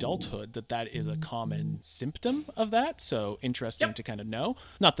in adulthood, that is a common symptom of that. So interesting to kind of know.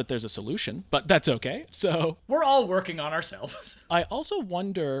 Not that there's a solution, but that's okay. So we're all working on ourselves. I also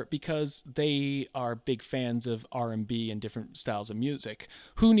wonder, because they are big fans of R&B and different styles of music,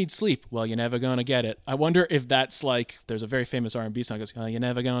 who needs sleep? Well, you're never gonna get it. I wonder if that's like, there's a very famous R&B song that goes, oh, you're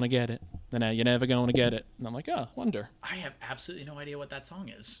never gonna get it. Then you're never gonna get it. And I'm like, oh, wonder. I have absolutely no idea what that song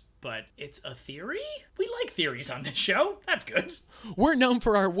is. But it's a theory? We like theories on this show. That's good. We're known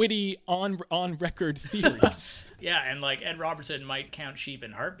for our witty on-record theories. Yeah, and Ed Robertson might count sheep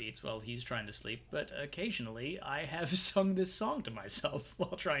in heartbeats while he's trying to sleep, but occasionally I have sung this song to myself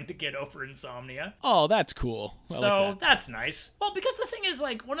while trying to get over insomnia. Oh, that's cool. That's nice. Well, because the thing is,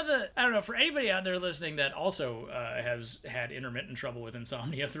 one of the, I don't know, for anybody out there listening that also has had intermittent trouble with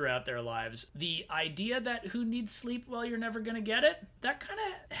insomnia throughout their lives, the idea that who needs sleep, well, you're never gonna get it, that kind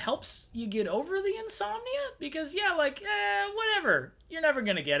of helps you get over the insomnia, because whatever, you're never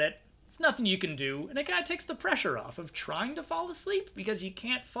gonna get it. It's nothing you can do, and it kind of takes the pressure off of trying to fall asleep, because you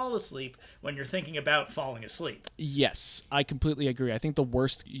can't fall asleep when you're thinking about falling asleep. Yes, I completely agree. I think the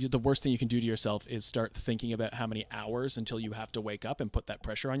worst thing you can do to yourself is start thinking about how many hours until you have to wake up and put that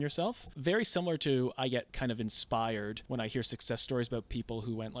pressure on yourself. Very similar to, I get kind of inspired when I hear success stories about people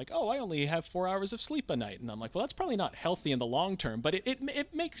who went like, oh, I only have 4 hours of sleep a night. And I'm like, well, that's probably not healthy in the long term, but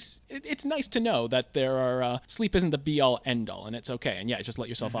it's nice to know that there are, sleep isn't the be all end all, and it's okay. And yeah, just let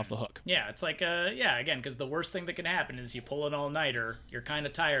yourself off the hook. Yeah, it's like, again, because the worst thing that can happen is you pull an all-nighter, you're kind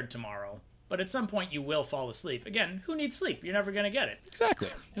of tired tomorrow, but at some point you will fall asleep. Again, who needs sleep? You're never going to get it. Exactly.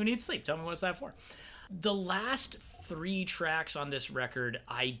 Who needs sleep? Tell me what's that for? The last 3 tracks on this record,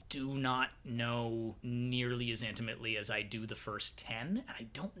 I do not know nearly as intimately as I do the first 10, and I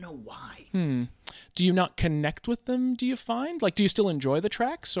don't know why. Do you not connect with them, do you find? Like, do you still enjoy the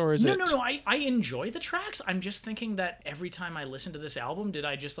tracks, or is it... No, I enjoy the tracks. I'm just thinking that every time I listen to this album, did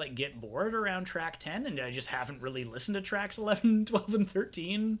I just, like, get bored around track 10, and I just haven't really listened to tracks 11, 12, and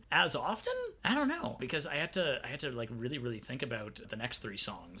 13 as often? I don't know, because I had to like, really, really think about the next 3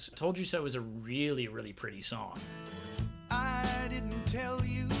 songs. Told You So is a really, really pretty song. I didn't tell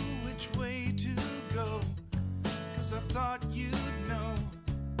you which way to go, 'cause I thought you'd know.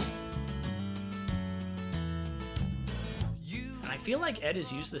 I feel like Ed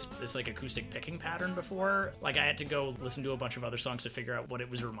has used this like acoustic picking pattern before. Like, I had to go listen to a bunch of other songs to figure out what it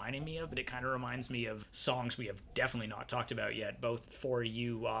was reminding me of, but it kind of reminds me of songs we have definitely not talked about yet, both For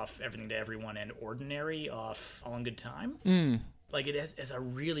You off Everything to Everyone and Ordinary off All in Good Time. Like, it has a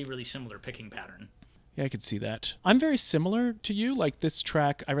really, really similar picking pattern. Yeah, I could see that. I'm very similar to you. Like, this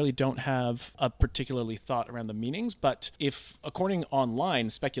track, I really don't have a particularly thought around the meanings, but if, according online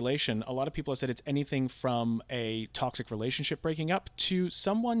speculation, a lot of people have said it's anything from a toxic relationship breaking up to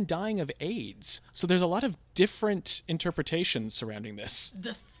someone dying of AIDS. So there's a lot of different interpretations surrounding this.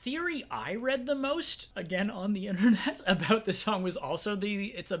 The theory I read the most, again on the internet, about this song was also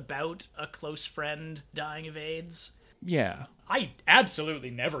it's about a close friend dying of AIDS. Yeah. I absolutely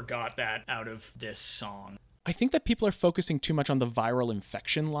never got that out of this song. I think that people are focusing too much on the viral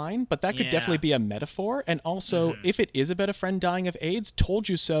infection line, but that could definitely be a metaphor. And also, if it is about a friend dying of AIDS, Told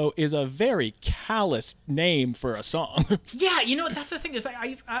You So is a very callous name for a song. Yeah, you know, that's the thing is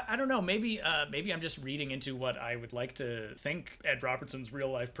I don't know, maybe I'm just reading into what I would like to think Ed Robertson's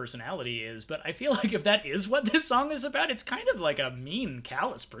real life personality is, but I feel like if that is what this song is about, it's kind of like a mean,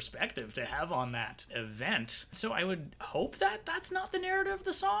 callous perspective to have on that event. So I would hope that that's not the narrative of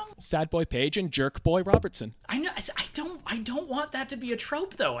the song. Sad Boy Page and Jerk Boy Robertson. I know. I don't want that to be a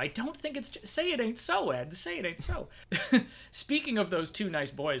trope, though. I don't think it's say it ain't so, Ed. Say it ain't so. Speaking of those 2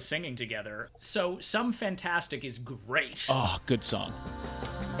 nice boys singing together, so Some Fantastic is great. Oh, good song.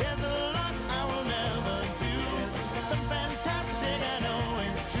 There's a lot I will never do. Some fantastic, I know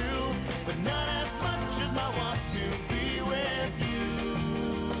it's true, but not as much as my want to be with you.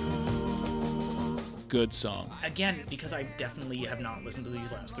 Good song. Again, because I definitely have not listened to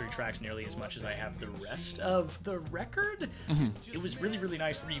these last 3 tracks nearly as much as I have the rest of the record, it was really, really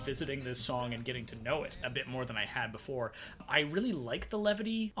nice revisiting this song and getting to know it a bit more than I had before. I really like the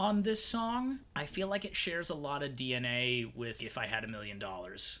levity on this song. I feel like it shares a lot of DNA with If I Had $1 Million.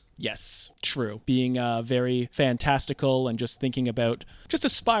 Yes, true. Being very fantastical and just thinking about, just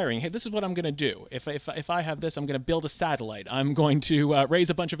aspiring, hey, this is what I'm going to do. If I have this, I'm going to build a satellite. I'm going to raise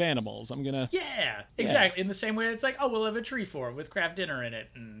a bunch of animals. I'm going to... Yeah, exactly. In the same way it's like, oh, we'll have a tree for it with craft dinner in it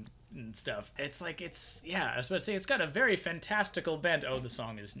and stuff. It's like, I was about to say, it's got a very fantastical bent. Oh, the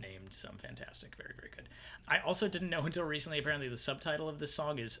song is named Some Fantastic. Very, very good. I also didn't know until recently, apparently the subtitle of this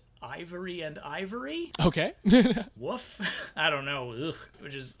song is Ivory and Ivory. Okay. Woof. I don't know. Ugh.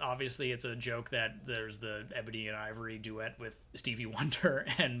 Which is, obviously, it's a joke that there's the Ebony and Ivory duet with Stevie Wonder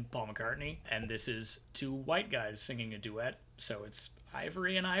and Paul McCartney. And this is 2 white guys singing a duet. So it's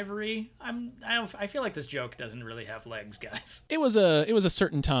Ivory and Ivory. I feel like this joke doesn't really have legs, guys. It was a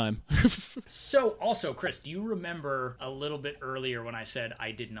certain time. So, also, Chris, do you remember a little bit earlier when I said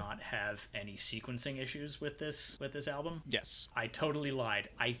I did not have any sequencing issues with this album? Yes. I totally lied.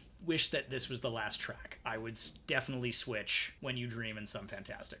 I wish that this was the last track. I would definitely switch When You Dream and Some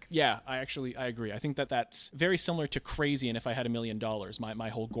Fantastic. Yeah, I agree. I think that's very similar to Crazy and If I Had $1 Million, my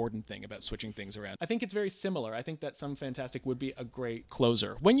whole Gordon thing about switching things around. I think it's very similar. I think that Some Fantastic would be a great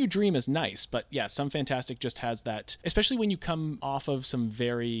closer. When You Dream is nice, but yeah, Some Fantastic just has that, especially when you come off of some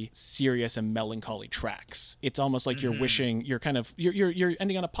very serious and melancholy tracks. It's almost like you're wishing, you're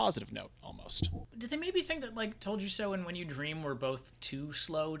ending on a positive note almost. Did they maybe think that like Told You So and When You Dream were both too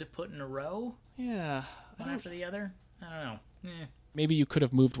slow to put in a row? Yeah. One after the other? I don't know. Maybe you could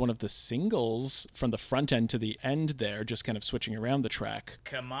have moved one of the singles from the front end to the end there, just kind of switching around the track.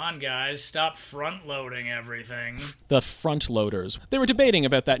 Come on, guys, stop front-loading everything. The Front Loaders. They were debating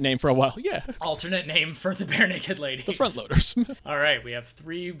about that name for a while. Yeah, Alternate name for the Bare Naked Ladies. the Front Loaders. All right, we have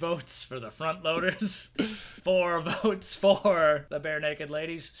 3 votes for the Front-Loaders, 4 votes for the Bare Naked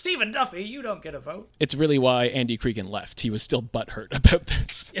Ladies. Stephen Duffy, you don't get a vote. It's really why Andy Cregan left. He was still butthurt about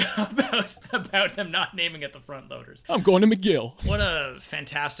this. about them not naming it the Front-Loaders. I'm going to McGill. What a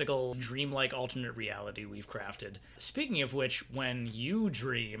fantastical, dreamlike alternate reality we've crafted. Speaking of which, when you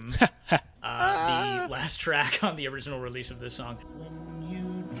dream, the last track on the original release of this song. When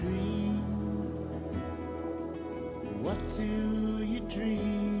you dream, what do you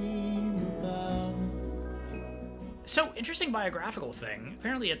dream about? So, interesting biographical thing.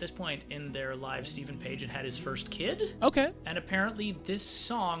 Apparently, at this point in their lives, Stephen Page had his first kid. Okay. And apparently, this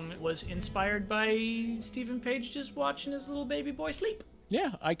song was inspired by Stephen Page just watching his little baby boy sleep.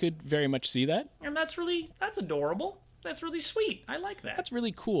 Yeah, I could very much see that. And that's adorable. That's really sweet. I like that. That's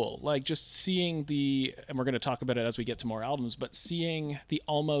really cool. Like, just seeing and we're going to talk about it as we get to more albums, but seeing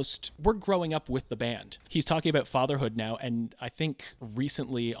we're growing up with the band. He's talking about fatherhood now, and I think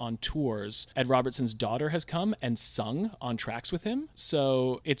recently on tours, Ed Robertson's daughter has come and sung on tracks with him.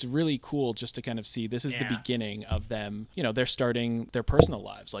 So it's really cool just to kind of see this is the beginning of them. You know, they're starting their personal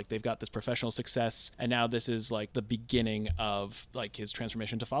lives. Like, they've got this professional success, and now this is like the beginning of like his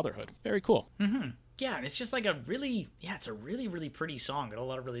transformation to fatherhood. Very cool. Mm-hmm. Yeah, and it's just like it's a really, really pretty song. Got a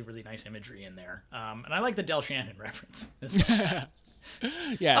lot of really, really nice imagery in there. And I like the Del Shannon reference as well.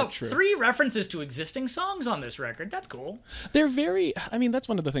 Yeah, true. 3 references to existing songs on this record. That's cool. They're that's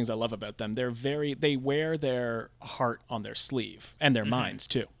one of the things I love about them. They wear their heart on their sleeve and their minds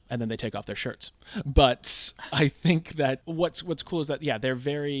too. And then they take off their shirts. But I think that what's cool is that, yeah, they're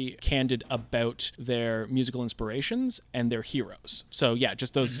very candid about their musical inspirations and their heroes. So, yeah,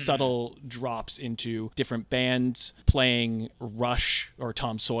 just those subtle drops into different bands playing Rush or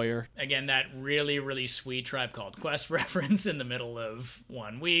Tom Sawyer. Again, that really, really sweet Tribe Called Quest reference in the middle of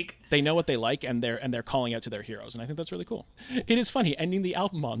 1 week. They know what they like, and they're calling out to their heroes, and I think that's really cool. It is funny, ending the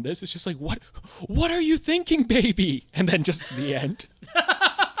album on this, it's just like, what are you thinking, baby? And then just the end.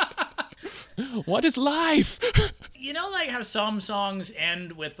 What is life? You know, like how some songs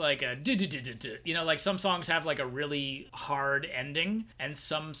end with like a you know, like some songs have like a really hard ending, and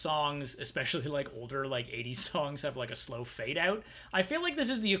some songs, especially like older like 80s songs, have like a slow fade out. I feel like this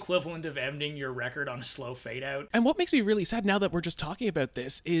is the equivalent of ending your record on a slow fade out. And what makes me really sad now that we're just talking about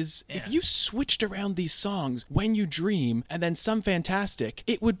this is if you switched around these songs, When You Dream and then Some Fantastic,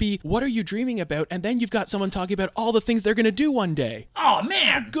 it would be What Are You Dreaming About? And then you've got someone talking about all the things they're going to do one day. Oh man,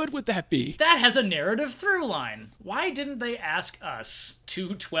 how good would that be? That has a narrative through line. Why didn't they ask us, 2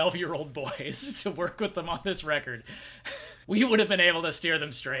 12-year-old boys, to work with them on this record? We would have been able to steer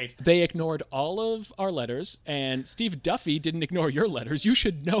them straight. They ignored all of our letters, and Steve Duffy didn't ignore your letters. You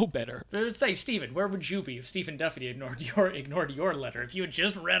should know better. I would say, Stephen, where would you be if Stephen Duffy ignored your letter, if you had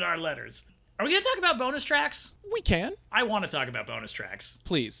just read our letters? Are we going to talk about bonus tracks? We can. I want to talk about bonus tracks.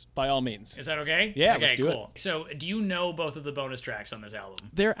 Please, by all means. Is that okay? Yeah, okay, let's do cool. So, do you know both of the bonus tracks on this album?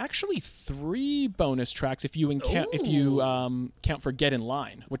 There are actually 3 bonus tracks if you count for Get in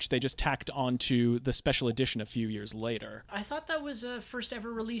Line, which they just tacked onto the special edition a few years later. I thought that was first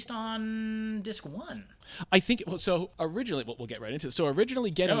ever released on disc 1. I think so. Originally, we'll get right into it. So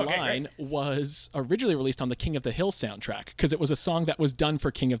originally, Get in Line was originally released on the King of the Hill soundtrack because it was a song that was done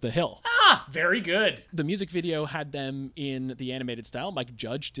for King of the Hill. Ah, very good. The music video had them in the animated style. Mike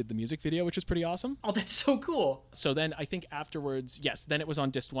Judge did the music video, which is pretty awesome. Oh, that's so cool. So then I think afterwards, yes, then it was on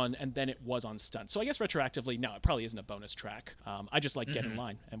disc 1 and then it was on Stunt. So I guess retroactively, no, it probably isn't a bonus track. I just like Get in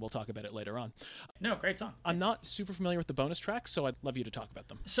Line, and we'll talk about it later on. No, great song. I'm not super familiar with the bonus tracks, so I'd love you to talk about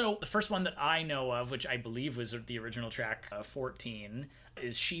them. So the first one that I know of, which I believe was the original track 14,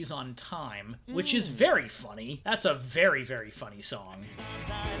 is She's on Time, which is very funny. That's a very, very funny song.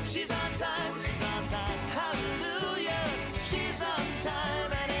 She's on time, hallelujah. She's on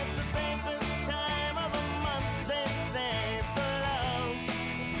time, and it's the safest time of the month, they say, for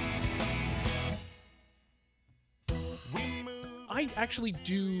love. We move. I actually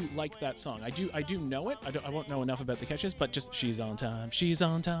do like that song. I do know it. I won't know enough about the catches, but just she's on time.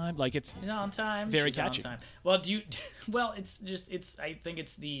 Like it's She's on time. Very She's catchy. On time. Well, well, I think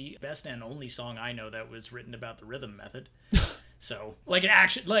it's the best and only song I know that was written about the rhythm method. So, like, it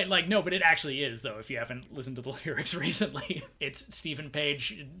actually, no, but it actually is, though, if you haven't listened to the lyrics recently. It's Stephen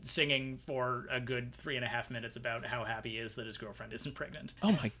Page singing for a good 3.5 minutes about how happy he is that his girlfriend isn't pregnant.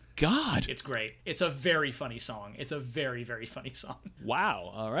 Oh my God. It's great. It's a very funny song. It's a very, very funny song.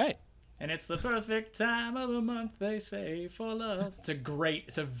 Wow. All right. And it's the perfect time of the month, they say, for love. It's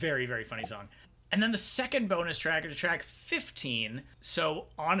a very, very funny song. And then the second bonus track is track 15. So,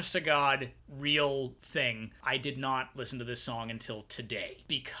 honest to God, real thing, I did not listen to this song until today.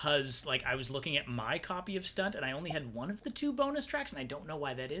 Because, like, I was looking at my copy of Stunt, and I only had one of the two bonus tracks, and I don't know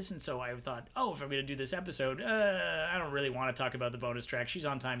why that is. And so I thought, oh, if I'm going to do this episode, I don't really want to talk about the bonus track. She's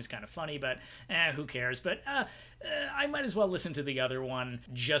on Time is kind of funny, but who cares? But I might as well listen to the other one,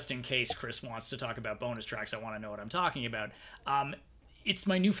 just in case Chris wants to talk about bonus tracks. I want to know what I'm talking about. It's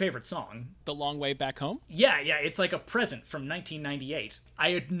my new favorite song. The Long Way Back Home? Yeah, it's like a present from 1998. I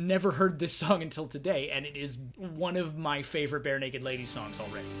had never heard this song until today, and it is one of my favorite Bare Naked Ladies songs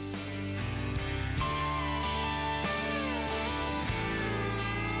already.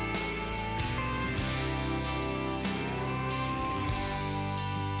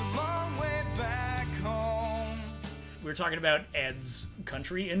 It's a long way back home. We were talking about Ed's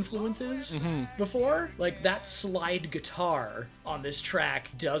country influences before. Like, that slide guitar on this track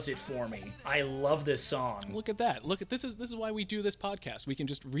does it for me. I love this song. Look at that. This is why we do this podcast. We can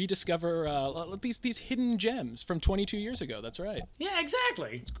just rediscover these hidden gems from 22 years ago. That's right. Yeah,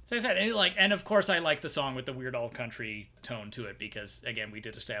 exactly. So I said, and of course I like the song with the weird all country tone to it because, again, we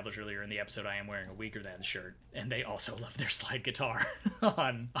did establish earlier in the episode I am wearing a Weaker Than shirt, and they also love their slide guitar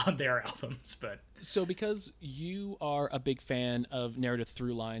on their albums. But So because you are a big fan of narrative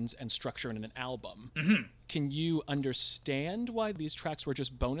through lines and structure in an album, can you understand why these tracks were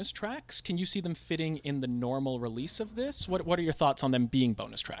just bonus tracks? Can you see them fitting in the normal release of this? What are your thoughts on them being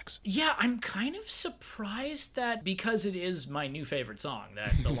bonus tracks? yeah, I'm kind of surprised that, because it is my new favorite song,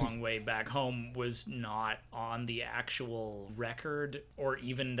 that The Long Way Back Home was not on the actual record, or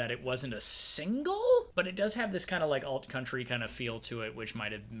even that it wasn't a single. But it does have this kind of like alt country kind of feel to it, which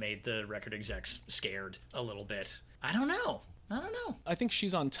might have made the record execs scared a little bit. I don't know. I think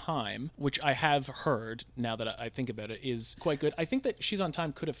She's on Time, which I have heard, now that I think about it, is quite good. I think that She's on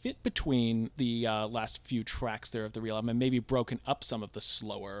Time could have fit between the last few tracks there of the real album and maybe broken up some of the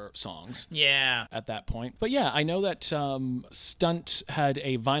slower songs Yeah. at that point. But yeah, I know that Stunt had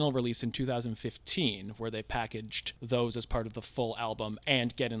a vinyl release in 2015 where they packaged those as part of the full album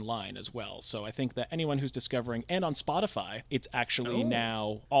and Get in Line as well. So I think that anyone who's discovering, and on Spotify, it's actually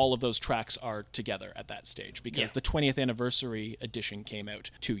now all of those tracks are together at that stage because the 20th anniversary edition came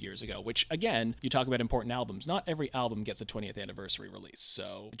out 2 years ago, which again, you talk about important albums. Not every album gets a 20th anniversary release.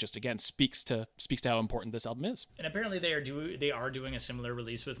 So it just again speaks to how important this album is. And apparently they are doing a similar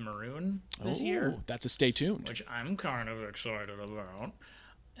release with Maroon this year, That's a stay tuned. which I'm kind of excited about.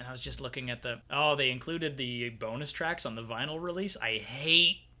 And I was just looking at they included the bonus tracks on the vinyl release. I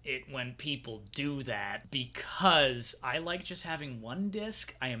hate it when people do that because I like just having one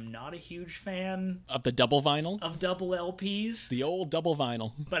disc. I am not a huge fan Of the double vinyl? of double LPs. The old double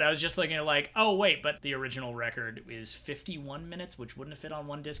vinyl. But I was just looking at like, oh wait, but the original record is 51 minutes, which wouldn't have fit on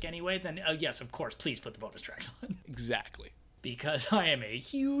one disc anyway. Then yes, of course, please put the bonus tracks on. Exactly. Because I am a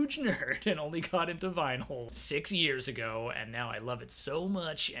huge nerd and only got into vinyl 6 years ago, and now I love it so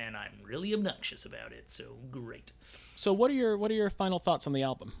much, and I'm really obnoxious about it. So great. So what are your final thoughts on the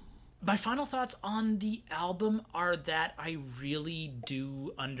album? My final thoughts on the album are that I really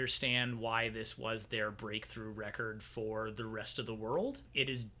do understand why this was their breakthrough record for the rest of the world. It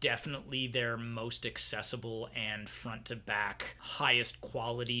is definitely their most accessible and front to back, highest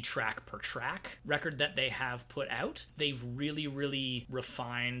quality track per track record that they have put out. They've really, really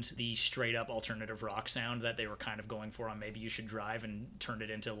refined the straight up alternative rock sound that they were kind of going for on Maybe You Should Drive and turned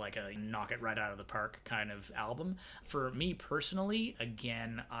it into like a knock it right out of the park kind of album. For me personally,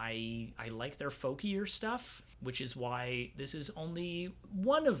 again, I like their folkier stuff, which is why this is only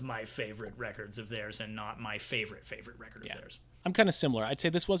one of my favorite records of theirs and not my favorite record of theirs. I'm kind of similar. I'd say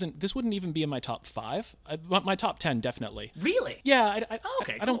this wouldn't even be in my top 5. My top 10 definitely. Really? Yeah,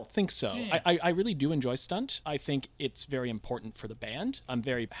 Okay, I cool. don't think so. Yeah. I really do enjoy Stunt. I think it's very important for the band. I'm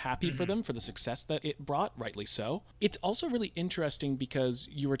very happy for them for the success that it brought, rightly so. It's also really interesting because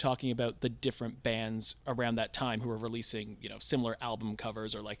you were talking about the different bands around that time who were releasing, similar album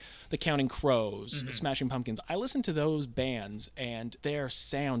covers, or like the Counting Crows, Smashing Pumpkins. I listen to those bands and their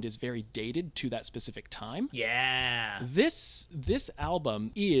sound is very dated to that specific time. Yeah. This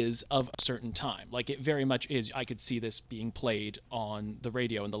album is of a certain time. Like, it very much is. I could see this being played on the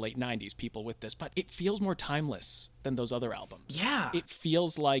radio in the late 90s, people with this, but it feels more timeless than those other albums. Yeah. It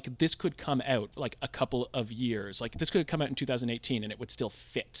feels like this could come out like a couple of years. Like this could come out in 2018 and it would still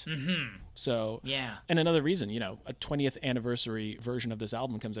fit. Mm-hmm. So, Yeah. And another reason, a 20th anniversary version of this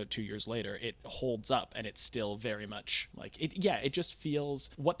album comes out 2 years later. It holds up and it's still very much like it. Yeah, it just feels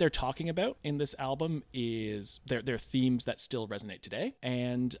what they're talking about in this album is their themes that still resonate today.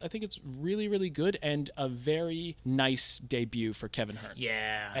 And I think it's really, really good and a very nice debut for Kevin Hearn.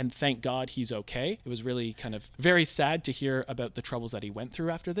 Yeah. And thank God he's okay. It was really kind of very sad to hear about the troubles that he went through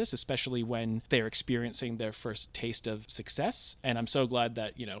after this, especially when they're experiencing their first taste of success. And I'm so glad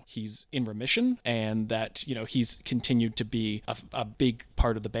that, he's in remission and that, he's continued to be a big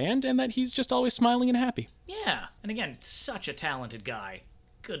part of the band and that he's just always smiling and happy. Yeah. And again, such a talented guy.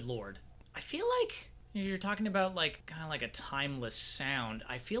 Good Lord. I feel like you're talking about like kind of like a timeless sound.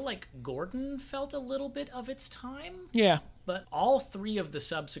 I feel like Gordon felt a little bit of its time. Yeah. But all three of the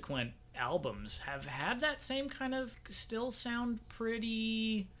subsequent albums have had that same kind of still sound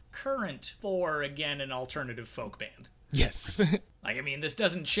pretty current for, again, an alternative folk band. Yes. Like, I mean, this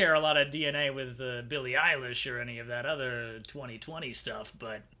doesn't share a lot of DNA with Billie Eilish or any of that other 2020 stuff,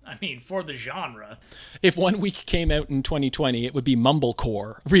 but, I mean, for the genre. If 1 week came out in 2020, it would be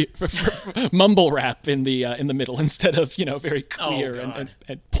mumblecore, mumble rap in the middle instead of, very clear and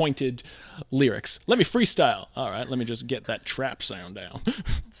pointed lyrics. Let me freestyle. All right, let me just get that trap sound down.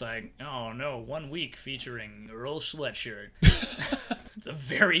 It's like, oh no, 1 week featuring Earl Sweatshirt. It's a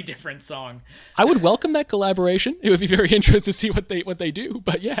very different song. I would welcome that collaboration. It would be very interesting to see what they do,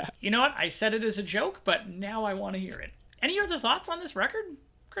 but yeah. You know what? I said it as a joke, but now I want to hear it. Any other thoughts on this record,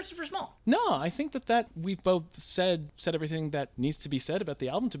 Christopher Small? No, I think that we've both said everything that needs to be said about the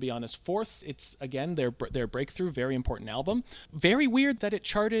album, to be honest. Fourth, it's, again, their breakthrough, very important album. Very weird that it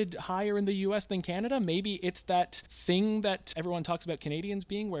charted higher in the US than Canada. Maybe it's that thing that everyone talks about Canadians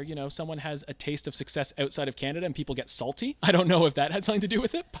being where, someone has a taste of success outside of Canada and people get salty. I don't know if that had something to do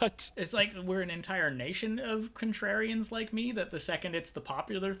with it, but... It's like we're an entire nation of contrarians like me, that the second it's the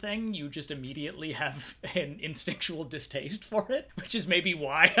popular thing, you just immediately have an instinctual distaste for it, which is maybe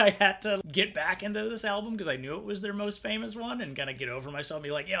why I had to get back into this album, because I knew it was their most famous one and kind of get over myself and be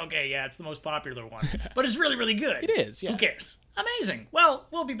like, yeah, it's the most popular one. But it's really, really good. It is, yeah. Who cares? Amazing. Well,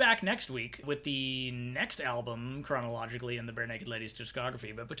 we'll be back next week with the next album chronologically in the Bare Naked Ladies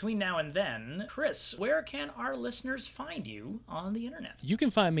discography. But between now and then, Chris, where can our listeners find you on the internet? You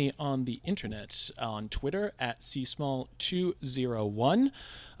can find me on the internet on Twitter at csmall201,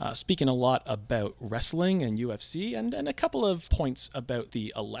 speaking a lot about wrestling and UFC and a couple of points about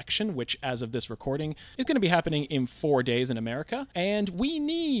the election, which as of this recording is going to be happening in 4 days in America. And we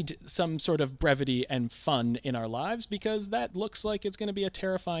need some sort of brevity and fun in our lives because that looks like it's going to be a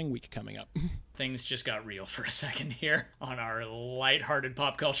terrifying week coming up. Things just got real for a second here on our lighthearted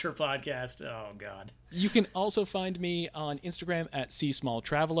pop culture podcast. Oh, God. You can also find me on Instagram at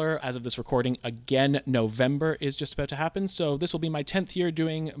csmalltraveler. As of this recording, again, November is just about to happen. So this will be my 10th year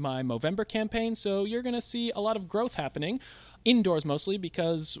doing my Movember campaign. So you're going to see a lot of growth happening. Indoors mostly,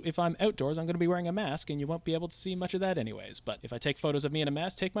 because if I'm outdoors, I'm going to be wearing a mask, and you won't be able to see much of that anyways. But if I take photos of me in a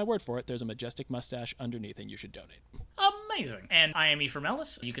mask, take my word for it, there's a majestic mustache underneath, and you should donate. Amazing. And I am Ephraim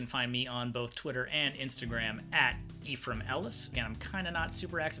Ellis. You can find me on both Twitter and Instagram at Ephraim Ellis. Again, I'm kind of not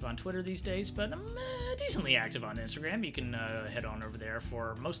super active on Twitter these days, but I'm decently active on Instagram. You can head on over there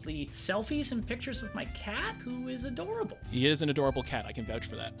for mostly selfies and pictures of my cat, who is adorable. He is an adorable cat. I can vouch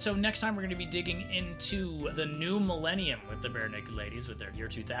for that. So next time we're going to be digging into the new millennium with the Bare Naked Ladies with their year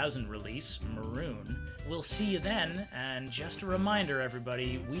 2000 release, Maroon. We'll see you then, and just a reminder,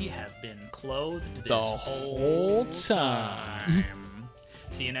 everybody, we have been clothed this The whole time.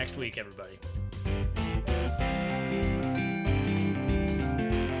 See you next week, everybody.